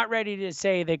I'm not ready to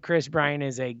say that Chris Bryant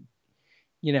is a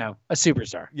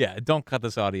superstar. Yeah, don't cut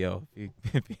this audio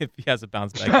if he has a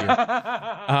bounce back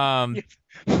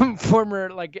here. Former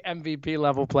MVP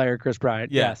level player Chris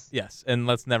Bryant. Yes, and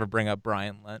let's never bring up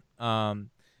Brian Lent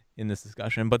in this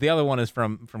discussion. But the other one is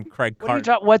from Craig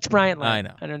Carton. What's Brian Lent? I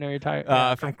know. I don't know what you're talking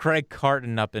about. From Craig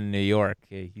Carton up in New York.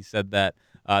 He said that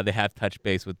they have touched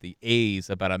base with the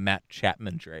A's about a Matt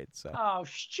Chapman trade. So. Oh,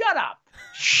 shut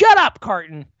up,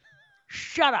 Carton.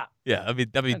 Shut up. Yeah, that'd be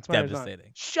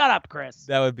devastating. Shut up, Chris.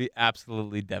 That would be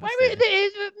absolutely devastating.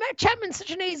 Matt Chapman's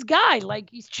such an ace guy.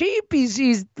 He's cheap.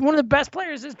 He's one of the best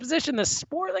players in his position in the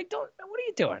sport. What are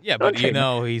you doing? Yeah, but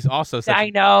he's also such I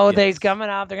know that he's coming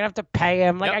up. They're going to have to pay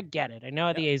him. I get it. I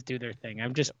know the A's do their thing.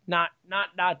 I'm just not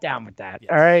down with that.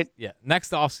 Yes. All right? Yeah.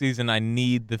 Next offseason, I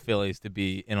need the Phillies to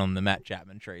be in on the Matt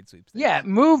Chapman trade sweepstakes. Yeah,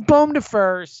 move Bohm to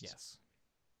first. Yes.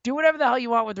 do whatever the hell you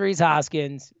want with Reese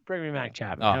Hoskins. Bring me Mac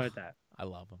Chapman. How about that? I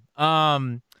love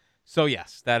him. So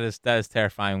yes, that is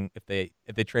terrifying if they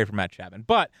trade for Matt Chapman.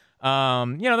 But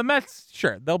the Mets,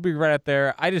 sure, they'll be right up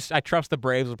there. I trust the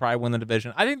Braves will probably win the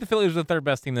division. I think the Phillies are the third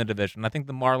best team in the division. I think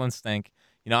the Marlins stink.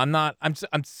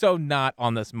 I'm so not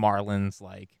on this Marlins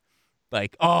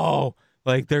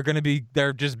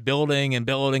they're just building and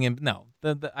no.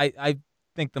 I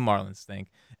think the Marlins stink.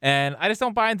 And I just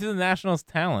don't buy into the Nationals'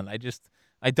 talent.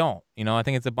 I don't. I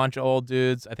think it's a bunch of old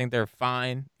dudes. I think they're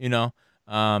fine,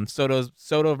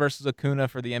 Soto versus Acuna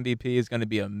for the MVP is going to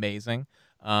be amazing.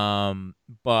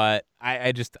 But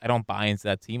I don't buy into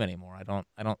that team anymore. I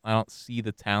don't see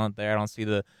the talent there. I don't see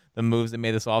the moves they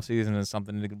made this offseason as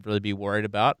something to really be worried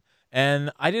about.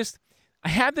 And I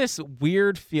had this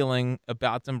weird feeling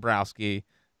about Dombrowski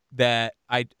that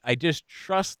I just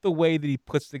trust the way that he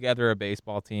puts together a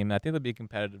baseball team. I think they'll be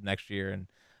competitive next year. And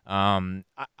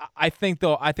I think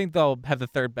they'll have the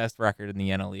third best record in the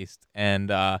NL East. And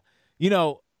I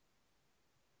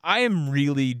am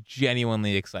really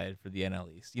genuinely excited for the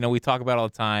NL East. We talk about all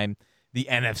the time the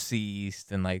NFC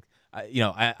East, and I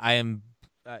am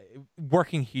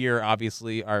working here.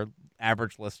 Obviously, our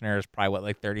average listener is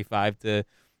probably 35 to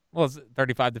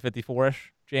 54ish.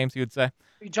 James, you would say? Are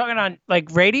you talking on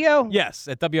radio? Yes,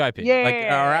 at WIP.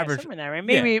 Our average, somewhere in there, right?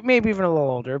 Maybe even a little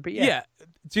older, but yeah. Yeah,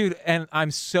 dude, and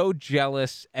I'm so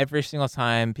jealous every single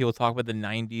time people talk about the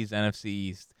 '90s NFC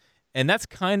East. And that's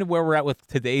kind of where we're at with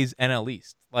today's NL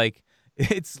East.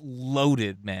 It's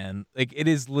loaded, man. It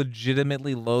is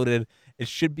legitimately loaded. It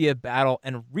should be a battle.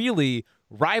 And really,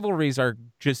 rivalries are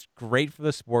just great for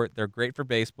the sport. They're great for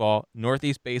baseball.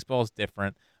 Northeast baseball is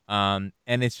different. And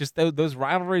it's just those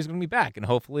rivalries are going to be back. And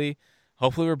hopefully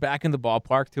we're back in the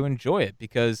ballpark to enjoy it,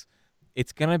 because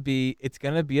it's going to be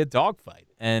a dogfight.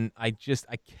 And I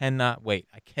cannot wait.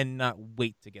 I cannot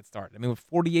wait to get started. I mean, with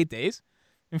 48 days.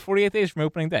 In 48 days from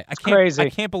opening day. Crazy. I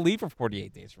can't believe we're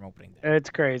 48 days from opening day. It's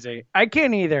crazy. I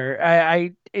can't either.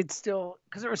 It's still,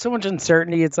 because there was so much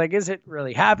uncertainty. It's is it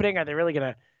really happening? Are they really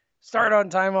going to start on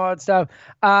time, all that stuff?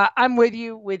 I'm with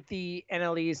you with the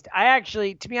NL East.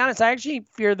 To be honest, I actually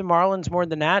fear the Marlins more than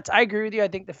the Nats. I agree with you. I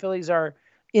think the Phillies are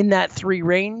in that 3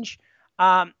 range.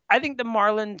 I think the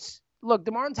Marlins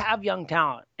have young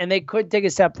talent, and they could take a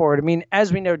step forward. I mean,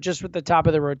 as we know, just with the top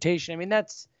of the rotation,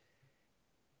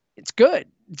 it's good.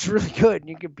 It's really good.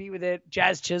 You compete with it.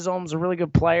 Jazz Chisholm's a really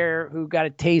good player who got a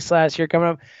taste last year coming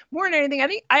up. More than anything,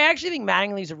 I actually think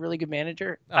Mattingly's a really good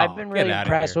manager. I've been really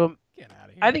impressed with him. Get out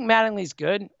of here. I think Mattingly's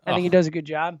good. I think he does a good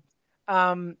job. But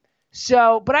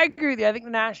I agree with you. I think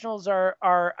the Nationals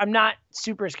are I'm not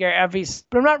super scared,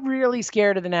 but I'm not really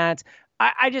scared of the Nats.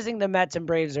 I just think the Mets and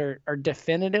Braves are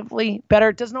definitively better.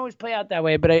 It doesn't always play out that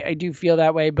way, but I do feel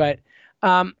that way. But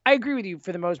I agree with you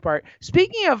for the most part.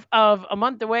 Speaking of a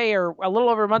month away, or a little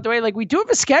over a month away, we do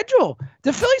have a schedule.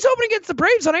 The Phillies open against the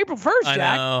Braves on April 1st,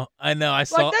 Jack. I know. I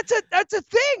saw. That's a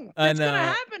thing. That's gonna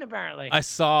happen apparently. I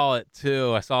saw it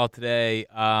too. I saw it today.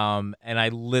 And I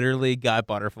literally got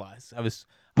butterflies.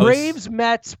 Braves,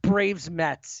 Mets.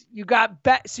 You got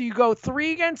so you go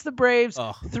 3 against the Braves,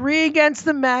 3 against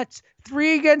the Mets,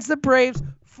 3 against the Braves,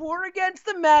 4 against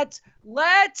the Mets.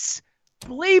 Let's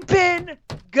bleeping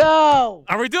go.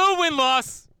 Are we doing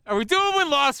win-loss?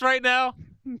 Right now?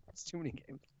 It's too many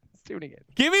games.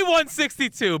 Give me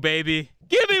 162, baby.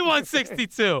 Give me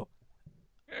 162.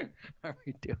 Are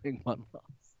we doing 1 loss?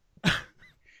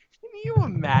 Can you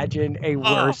imagine a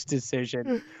worse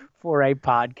decision for a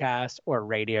podcast or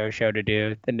radio show to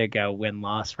do than to go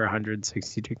win-loss for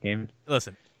 162 games?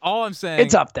 Listen, all I'm saying,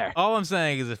 it's up there. All I'm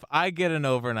saying is, if I get an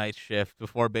overnight shift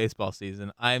before baseball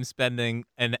season, I am spending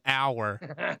an hour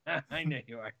I know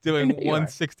you are doing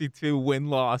 162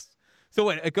 win-loss. So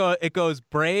wait, it goes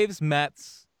Braves,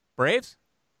 Mets, Braves,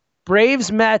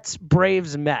 Mets.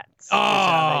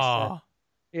 Oh,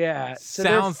 yeah.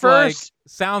 So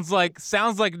sounds like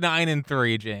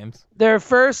 9-3, James. Their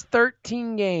first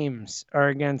 13 games are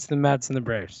against the Mets and the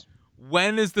Braves.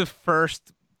 When is the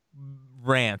first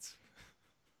rant?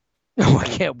 Oh, I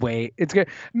can't wait. It's good.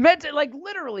 Mets,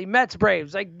 literally Mets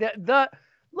Braves.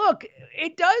 Look,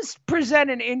 it does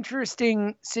present an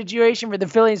interesting situation for the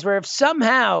Phillies, where if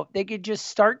somehow they could just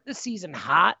start the season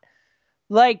hot,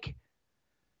 it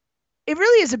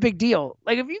really is a big deal.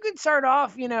 If you could start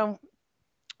off,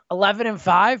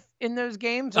 11-5 in those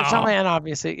games or something, and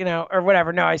obviously, or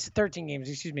whatever. No, I said 13 games.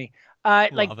 Excuse me.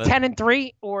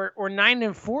 10-3 or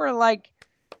 9-4.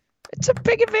 It's a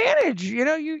big advantage.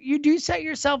 You do set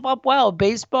yourself up well.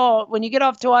 Baseball, when you get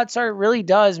off to a hot start, it really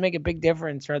does make a big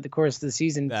difference throughout the course of the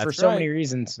season for so many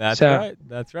reasons. That's right.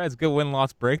 It's a good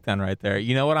win-loss breakdown right there.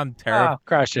 You know what I'm terrified? Oh,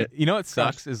 crush it. You know what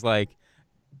sucks is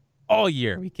all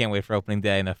year we can't wait for opening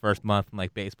day in the first month and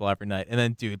like baseball every night. And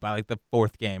then, dude, by like the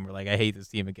fourth game, we're like, I hate this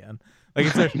team again.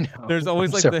 Like there's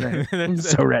always like I'm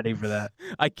so ready for that.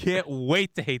 I can't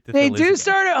wait to hate the They Phillies do again.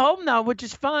 start at home though, which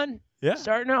is fun. Yeah.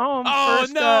 Starting at home. Oh,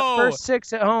 no. First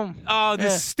 6 at home. Oh, the Yeah.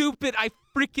 stupid!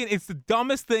 It's the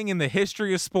dumbest thing in the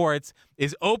history of sports.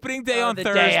 Is opening day on The day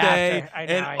Thursday after. I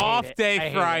know, and I hate off it. I day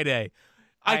hate Friday.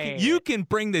 hate You it. can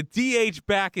bring the DH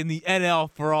back in the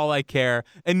NL for all I care.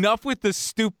 Enough with the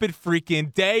stupid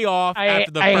freaking day off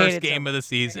after the I hate first it game so of the much.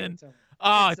 season. So much.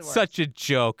 Oh, It's the it's such a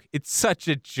joke. It's such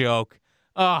a joke.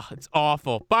 Oh, it's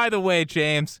awful. By the way,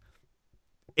 James,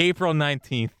 April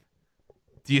 19th.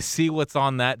 Do you see what's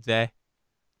on that day?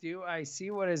 Do I see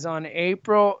what is on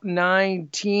April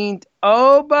 19th?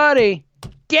 Oh, buddy.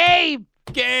 Gabe!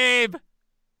 Gabe!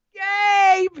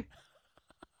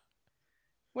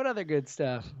 What other good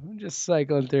stuff? I'm just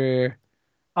cycling through here.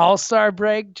 All-Star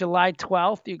break, July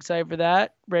 12th. You excited for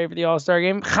that? Ready for the All-Star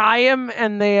game? Chaim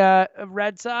and the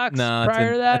Red Sox No,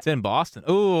 prior to that? it's in Boston.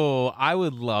 Oh, I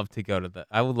would love to go to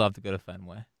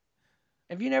Fenway.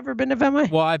 Have you never been to Fenway?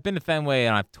 Well, I've been to Fenway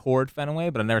and I've toured Fenway,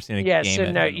 but I've never seen a Yeah, game. so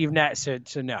at no, Fenway. you've not. So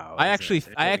no. I It's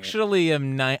actually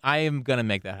am. I am gonna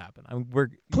make that happen.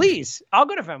 Please, I'll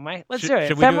go to Fenway. Let's do it.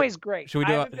 should we do it- Fenway's great. should we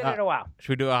do I it- haven't been in a while. Should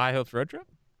we do a High Hopes road trip?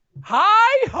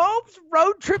 High Hopes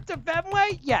road trip to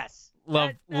Fenway? Yes.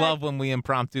 Love That- when we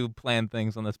impromptu plan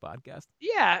things on this podcast.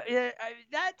 Yeah,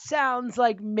 that sounds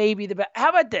like maybe the best. How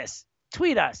about this?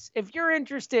 Tweet us if you're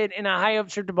interested in a High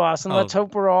Hopes trip to Boston. Oh. Let's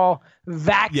hope we're all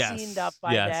vaccinated Yes, up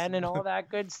by yes. then and all that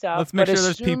good stuff. Let's make But sure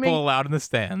there's assuming- people allowed in the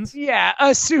stands. Yeah,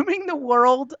 assuming the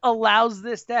world allows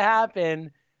this to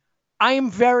happen, I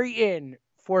am very in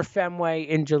for Fenway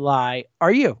in July.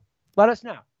 Are you? Let us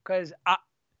know, because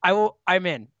I will. I'm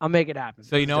in. I'll make it happen.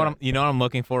 So you know what I'm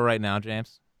looking for right now,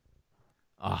 James?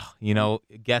 Oh,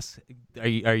 guess are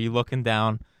you looking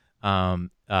down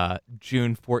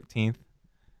June 14th?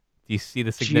 Do you see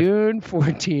the significance?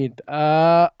 June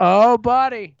 14th. Oh,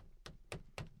 buddy.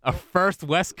 A first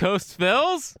West Coast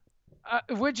Phils?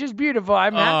 Which is beautiful.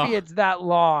 I'm happy it's that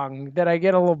long that I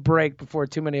get a little break before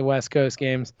too many West Coast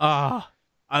games. Oh,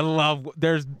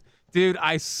 dude,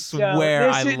 I So swear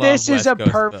I love this is West a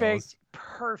Coast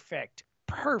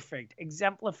perfect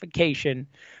exemplification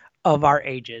of our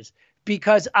ages,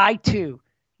 because I too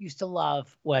used to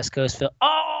love West Coast Phil.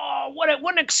 Oh, what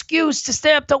an excuse to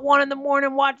stay up till 1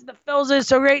 a.m. watching the Phils. Is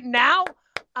so great. Now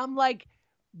I'm like,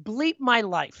 bleep my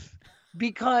life,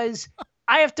 because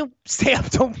I have to stay up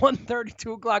till 1:30,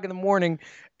 2 o'clock in the morning,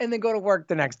 and then go to work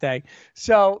the next day.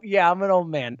 So yeah, I'm an old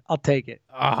man. I'll take it.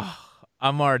 Oh,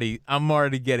 I'm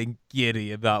already getting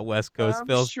giddy about West Coast I'm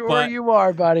Phils. sure but you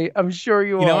are, buddy. I'm sure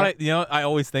you are. you know what I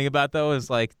always think about though is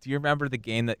like, do you remember the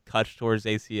game that Kutch tore his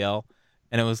ACL,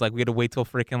 and it was like we had to wait till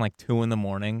freaking like 2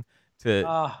 a.m. to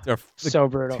Oh, or so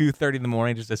brutal. 2:30 in the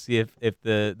morning just to see if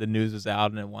the news was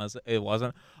out, and it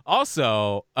wasn't.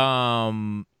 Also,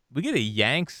 we get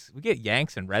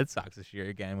Yanks and Red Sox this year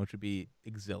again, which would be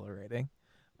exhilarating.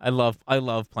 I love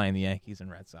playing the Yankees and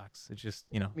Red Sox. It just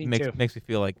Me makes too. me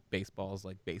feel like baseball is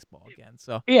like baseball again.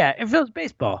 So Yeah, it feels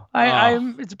baseball.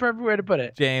 It's a perfect way to put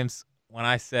it. James, when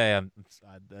I say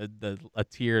a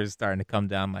tear is starting to come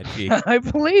down my cheek. I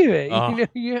believe it. Oh.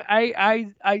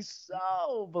 I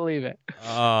so believe it. Oh,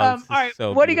 All it's just right,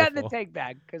 so what do you got in the beautiful. take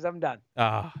bag? Because I'm done.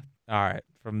 All right.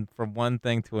 From one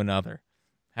thing to another.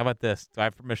 How about this? Do I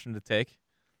have permission to take?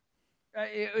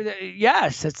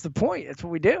 Yes, that's the point. That's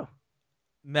what we do.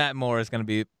 Matt Moore is going to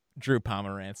be Drew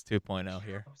Pomerantz 2.0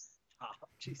 here. Oh,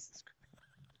 Jesus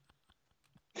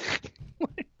Christ.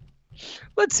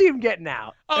 Let's see him getting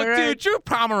out. Oh, all dude, right? Drew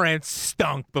Pomerantz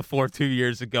stunk before 2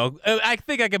 years ago. I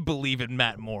think I can believe in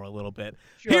Matt Moore a little bit.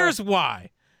 Sure. Here's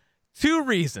why. 2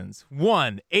 reasons.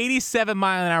 1,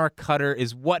 87-mile-an-hour cutter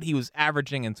is what he was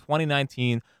averaging in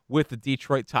 2019 with the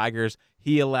Detroit Tigers.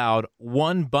 He allowed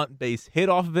 1 bunt base hit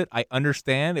off of it. I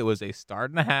understand it was a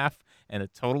start and a half and a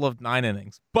total of 9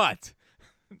 innings. But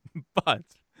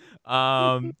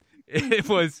it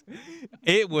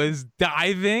was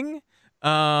diving.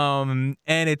 And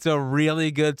it's a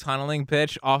really good tunneling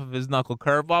pitch off of his knuckle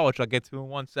curveball, which I'll get to in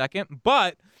 1 second.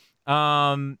 But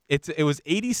it was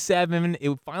 87.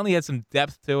 It finally had some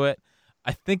depth to it.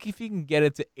 I think if you can get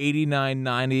it to 89,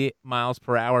 90 miles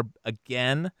per hour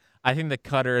again, I think the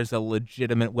cutter is a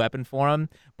legitimate weapon for him.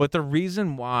 But the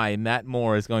reason why Matt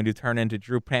Moore is going to turn into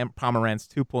Drew Pomerantz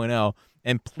 2.0,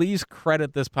 and please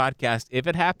credit this podcast if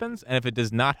it happens, and if it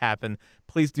does not happen,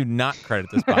 please do not credit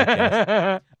this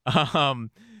podcast.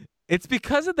 It's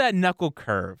because of that knuckle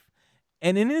curve.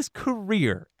 And in his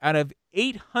career, out of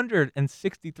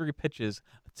 863 pitches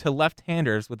to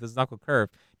left-handers with his knuckle curve,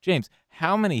 James,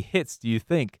 how many hits do you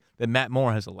think that Matt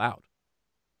Moore has allowed.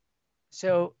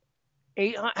 So,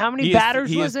 how many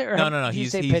batters was it? Or No.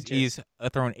 He's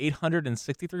thrown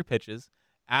 863 pitches.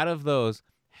 Out of those,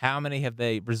 how many have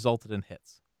they resulted in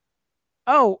hits?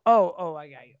 Oh, I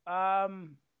got you.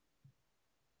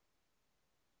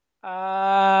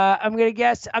 I'm gonna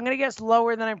guess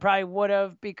lower than I probably would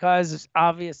have because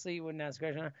obviously you wouldn't ask a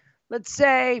question. Let's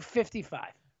say 55.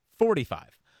 45.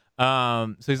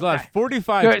 So he's allowed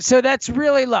 45. Good. So that's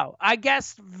really low. I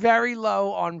guess very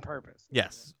low on purpose.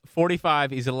 Yes, 45.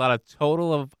 He's allowed a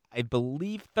total of, I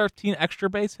believe, 13 extra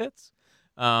base hits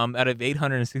out of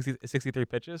 863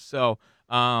 pitches. So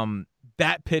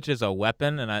that pitch is a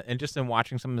weapon. And just in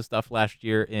watching some of the stuff last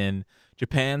year in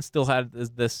Japan, still had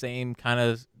the same kind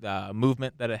of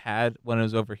movement that it had when it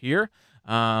was over here.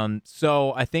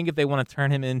 So I think if they want to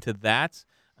turn him into that,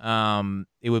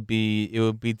 it would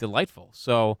be delightful.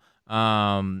 So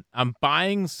I'm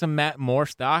buying some Matt Moore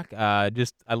stock.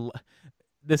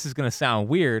 This is gonna sound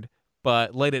weird,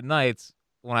 but late at nights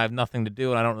when I have nothing to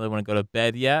do and I don't really want to go to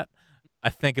bed yet, I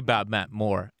think about Matt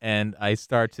Moore and I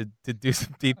start to do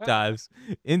some deep dives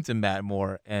into Matt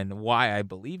Moore and why I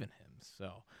believe in him.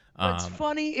 So what's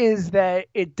funny is that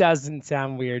it doesn't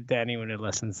sound weird to anyone who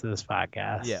listens to this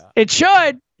podcast. Yeah, it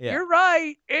should. Yeah. You're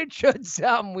right. It should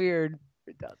sound weird.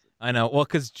 It doesn't. I know. Well,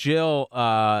 because Jill,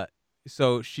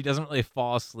 so she doesn't really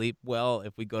fall asleep well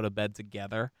if we go to bed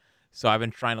together. So I've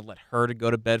been trying to let her to go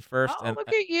to bed first. Oh, and look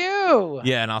at you.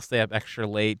 Yeah, and I'll stay up extra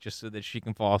late just so that she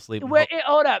can fall asleep. Wait,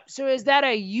 hold up. So is that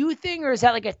a you thing or is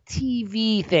that like a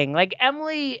TV thing? Like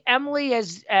Emily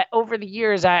has over the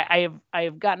years, I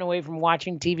have gotten away from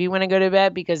watching TV when I go to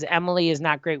bed because Emily is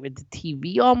not great with the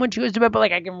TV on when she goes to bed. But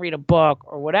like I can read a book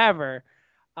or whatever.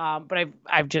 But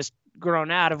I've just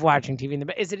grown out of watching TV in the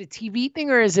bed. Is it a TV thing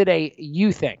or is it a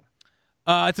you thing?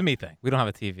 It's a me thing. We don't have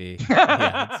a TV.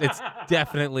 Yeah, it's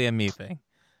definitely a me thing.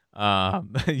 Yeah,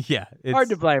 it's hard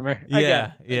to blame her.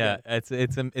 Yeah.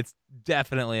 It's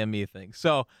definitely a me thing.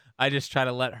 So I just try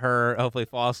to let her hopefully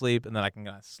fall asleep, and then I can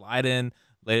slide in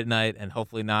late at night and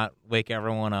hopefully not wake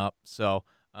everyone up. So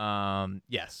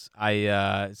yes,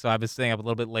 so I've been staying up a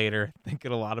little bit later,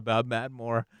 thinking a lot about Matt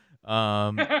Moore.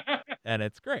 And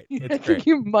it's great. I think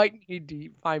you might need to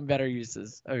find better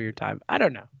uses of your time. I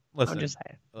don't know. Listen, I'm just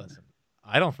saying. Listen,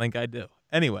 I don't think I do.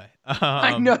 Anyway,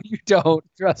 I know you don't.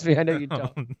 Trust me, I know you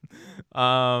don't.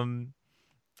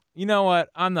 You know what?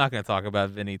 I'm not going to talk about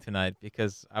Vinny tonight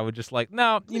because I would just like,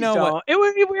 no, you know what?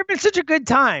 We're having such a good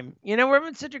time. We're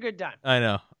having such a good time. I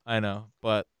know.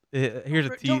 But here's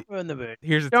a tease. Don't ruin the mood.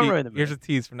 Here's a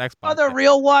tease for next podcast. Other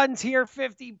real ones here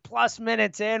 50 plus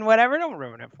minutes in, whatever. Don't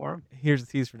ruin it for them. Here's a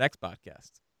tease for next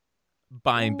podcast.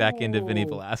 Buying back into Vinny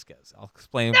Velasquez. I'll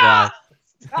explain no! why.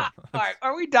 All right,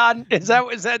 are we done? Was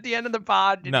that the end of the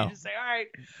pod? Did No. you just say, all right,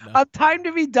 No. time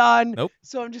to be done? Nope.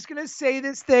 So I'm just going to say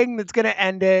this thing that's going to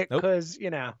end it Nope. because,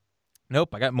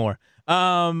 Nope, I got more.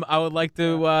 I would like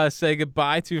to say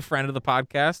goodbye to a friend of the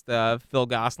podcast, Phil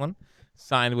Gosselin,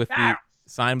 signed with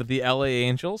the LA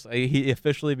Angels. He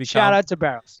officially becomes shout out to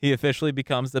Barrows. He officially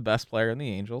becomes the best player in the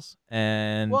Angels.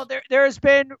 And well, there has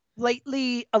been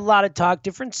lately a lot of talk,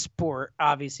 different sport,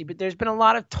 obviously, but there's been a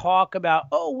lot of talk about,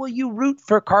 will you root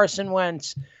for Carson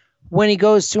Wentz when he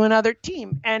goes to another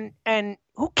team? And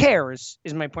who cares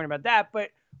is my point about that.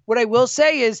 But what I will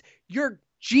say is you're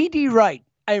GD right.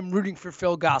 I am rooting for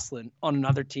Phil Gosselin on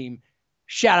another team.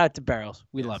 Shout out to Barrels.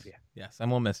 We love you. Yes,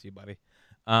 and we'll miss you, buddy.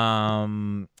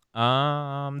 The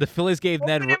Phillies gave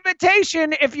Ned an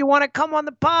invitation if you want to come on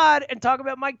the pod and talk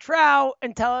about Mike Trout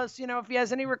and tell us, if he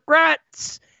has any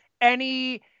regrets,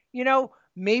 any,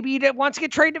 maybe that wants to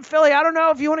get traded to Philly. I don't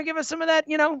know if you want to give us some of that,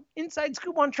 inside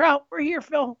scoop on Trout. We're here,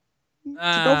 Phil. So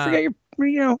don't forget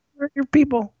your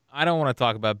people. I don't want to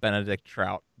talk about Benedict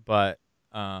Trout, but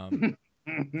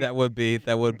that would be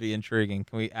intriguing.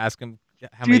 Can we ask him?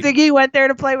 Do you think he went there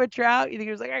to play with Trout? You think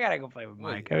he was like, I gotta go play with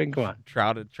Mike? I mean, come on.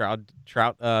 Trout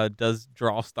does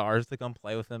draw stars to come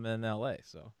play with him in LA,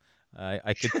 so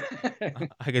I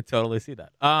could totally see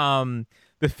that.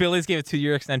 The Phillies gave a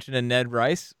 2-year extension to Ned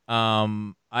Rice.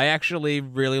 I actually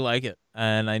really like it,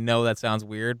 and I know that sounds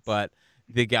weird, but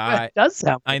the guy it does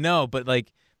sound. I know, but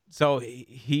so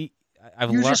he.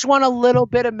 You just want a little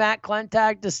bit of Matt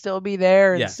Klentak to still be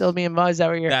there and still be involved. Is that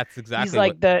what you're? That's exactly. He's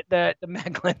like the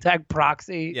Matt Klentak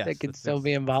proxy that could still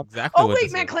be involved. Exactly. Oh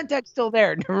wait, Matt Klentak's still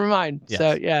there. Never mind. Yes.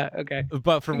 So yeah, okay.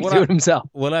 But from what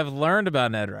I've learned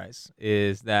about Ned Rice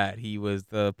is that he was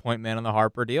the point man on the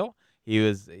Harper deal. He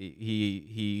read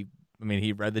the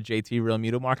JT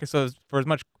Realmuto market. So for as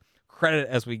much credit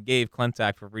as we gave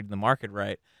Klentak for reading the market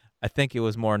right, I think it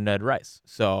was more Ned Rice.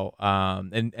 So,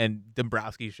 and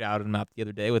Dombrowski shouted him out the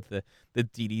other day with the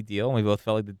Didi deal, and we both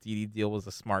felt like the Didi deal was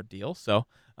a smart deal. So,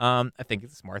 I think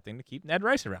it's a smart thing to keep Ned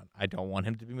Rice around. I don't want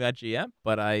him to be my GM,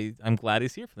 but I'm glad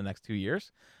he's here for the next 2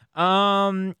 years.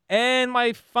 And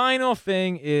my final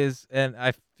thing is, and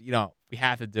we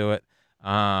have to do it.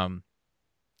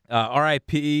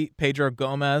 R.I.P. Pedro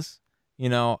Gomez.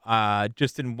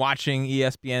 Just in watching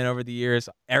ESPN over the years,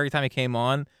 every time he came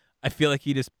on, I feel like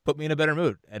he just put me in a better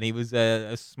mood. And he was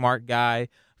a smart guy,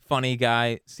 funny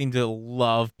guy, seemed to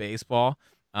love baseball.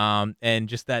 And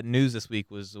just that news this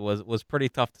week was pretty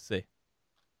tough to see.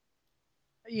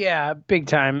 Yeah, big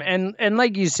time. And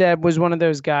like you said, was one of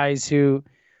those guys who,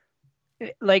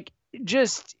 like,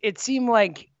 just it seemed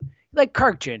like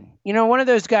Kirkjian. One of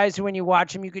those guys who when you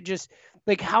watch him, you could just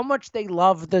like how much they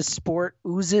love the sport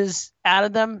oozes out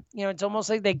of them. It's almost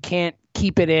like they can't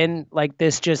keep it in, like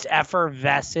this just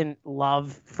effervescent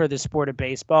love for the sport of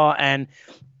baseball. And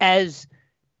as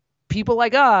people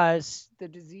like us, the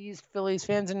diseased Phillies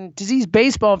fans and diseased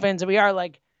baseball fans that we are,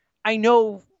 like, I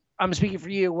know I'm speaking for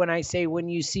you when I say when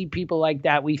you see people like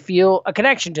that, we feel a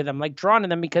connection to them, like drawn to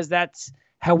them, because that's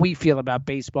how we feel about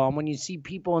baseball. And when you see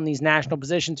people in these national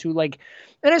positions who and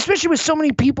especially with so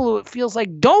many people who it feels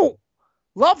like don't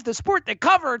love the sport they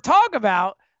cover or talk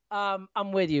about,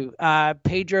 I'm with you.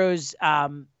 Pedro's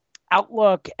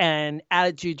outlook and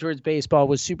attitude towards baseball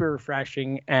was super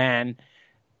refreshing, and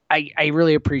I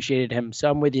really appreciated him.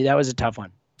 So I'm with you. That was a tough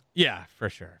one. Yeah, for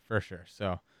sure.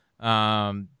 So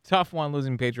tough one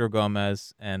losing Pedro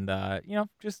Gomez, and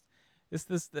just this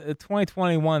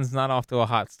 2021's not off to a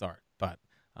hot start, but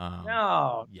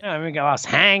no, yeah. I mean, I lost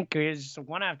Hank. It's just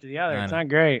one after the other. It's not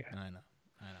great. I know.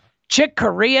 Chick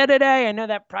Corea today. I know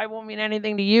that probably won't mean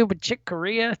anything to you, but Chick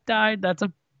Corea died. That's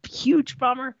a huge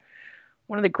bummer.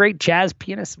 One of the great jazz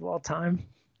pianists of all time.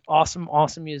 Awesome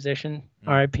musician.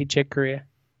 R.I.P. Chick Corea.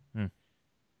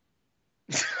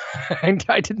 I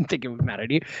didn't think it would matter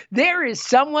to you. There is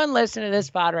someone listening to this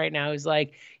pod right now who's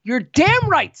like, you're damn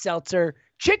right, Seltzer.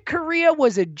 Chick Corea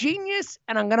was a genius,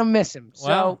 and I'm going to miss him.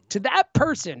 Well, so to that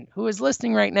person who is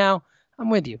listening right now, I'm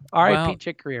with you. R.I.P.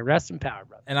 Chick Corea. Rest in power,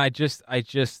 brother. And I just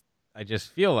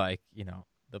feel like,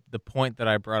 the point that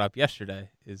I brought up yesterday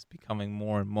is becoming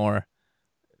more and more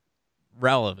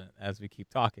relevant as we keep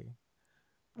talking.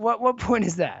 What point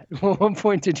is that? What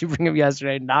point did you bring up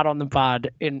yesterday, not on the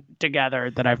pod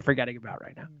together, that I'm forgetting about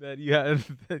right now? That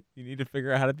you need to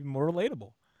figure out how to be more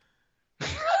relatable.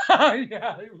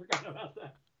 Yeah, I forgot about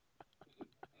that.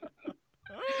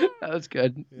 That was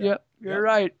good. Yeah, you're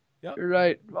right. Yep. You're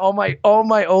right. All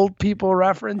my old people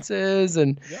references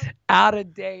and out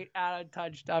of date, out of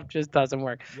touch stuff just doesn't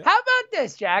work. Yep. How about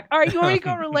this, Jack? All right, you want me to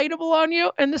go relatable on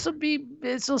you? And this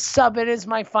will sub it as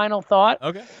my final thought.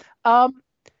 Okay.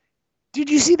 Did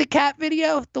you see the cat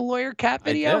video, the lawyer cat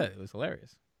video? I did. It was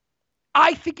hilarious.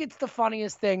 I think it's the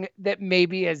funniest thing that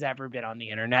maybe has ever been on the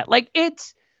internet. Like,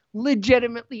 it's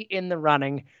legitimately in the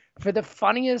running for the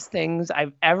funniest things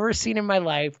I've ever seen in my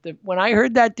life. When I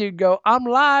heard that dude go, I'm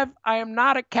live, I am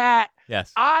not a cat.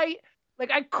 Yes. I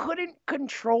couldn't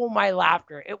control my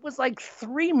laughter. It was like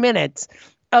 3 minutes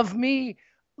of me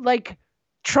like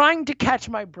trying to catch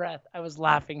my breath. I was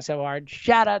laughing so hard.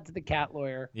 Shout out to the cat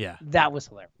lawyer. Yeah. That was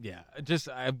hilarious. Yeah.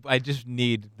 I just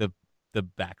need the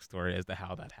backstory as to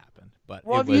how that happened. But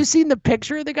have you seen the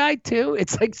picture of the guy too?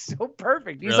 It's like so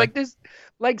perfect. He's really? Like this,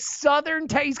 like Southern.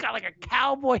 He's got like a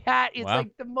cowboy hat. It's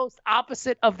like the most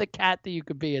opposite of the cat that you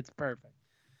could be. It's perfect.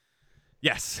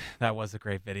 Yes, that was a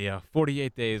great video.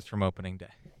 48 days from opening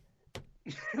day.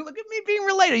 Look at me being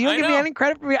related. You don't give me any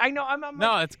credit for me. I know. I'm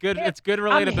no, it's good. It's good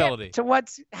relatability to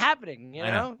what's happening. You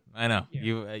know. I know.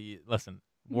 Yeah. You listen.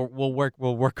 We'll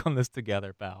work on this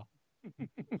together, pal.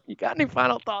 You got any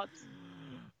final thoughts?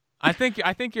 I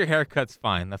think your haircut's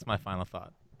fine. That's my final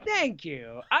thought. Thank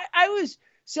you. I was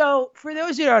so for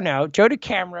those who don't know, Joe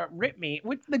DeCamara ripped me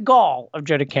with the gall of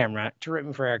Joe DeCamara to rip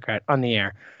me for a haircut on the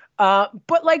air.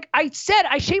 But like I said,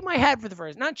 I shaved my head for the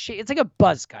first, not shave. It's like a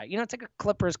buzz cut. It's like a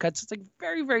Clippers cut. So it's like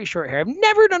very, very short hair. I've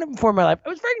never done it before in my life. I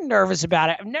was very nervous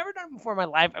about it. I've never done it before in my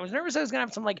life. I was nervous I was going to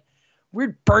have some like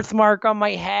weird birthmark on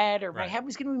my head or my head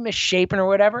was going to be misshapen or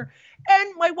whatever.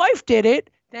 And my wife did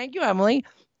it. Thank you, Emily.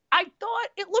 I thought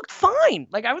it looked fine.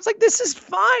 Like I was like, this is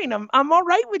fine. I'm all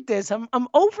right with this. I'm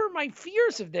over my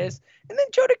fears of this. And then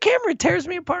Joe DeCamara tears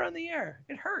me apart on the air.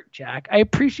 It hurt, Jack. I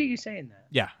appreciate you saying that.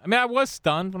 Yeah. I mean, I was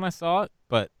stunned when I saw it,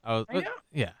 but I was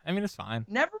yeah. I mean, it's fine.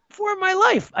 Never before in my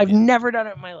life. I've never done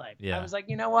it in my life. Yeah. I was like,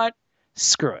 you know what?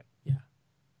 Screw it. Yeah.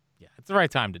 Yeah. It's the right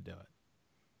time to do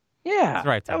it. Yeah, It's the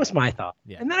right time. that was my thought.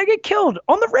 Yeah. And then I get killed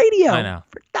on the radio I know.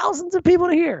 for thousands of people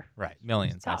to hear. Right.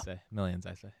 Millions, I tough. say. Millions,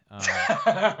 I say.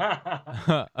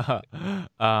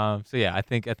 So yeah, I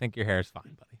think your hair is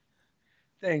fine, buddy.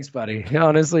 Thanks, buddy.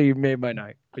 Honestly, you made my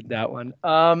night with that one.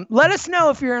 Let us know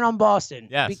if you're in on Boston.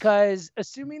 Yes. Because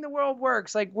assuming the world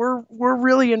works, like we're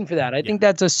really in for that. I think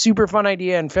that's a super fun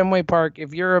idea in Fenway Park.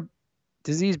 If you're a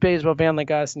diseased baseball fan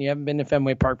like us and you haven't been to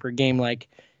Fenway Park for a game, like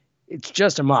it's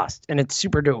just a must and it's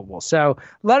super doable. So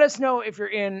let us know if you're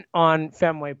in on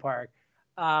Fenway Park.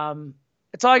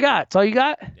 That's all I got. That's all you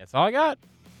got? That's all I got.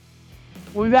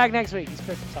 We'll be back next week. It's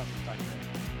Chris. Talk to you later.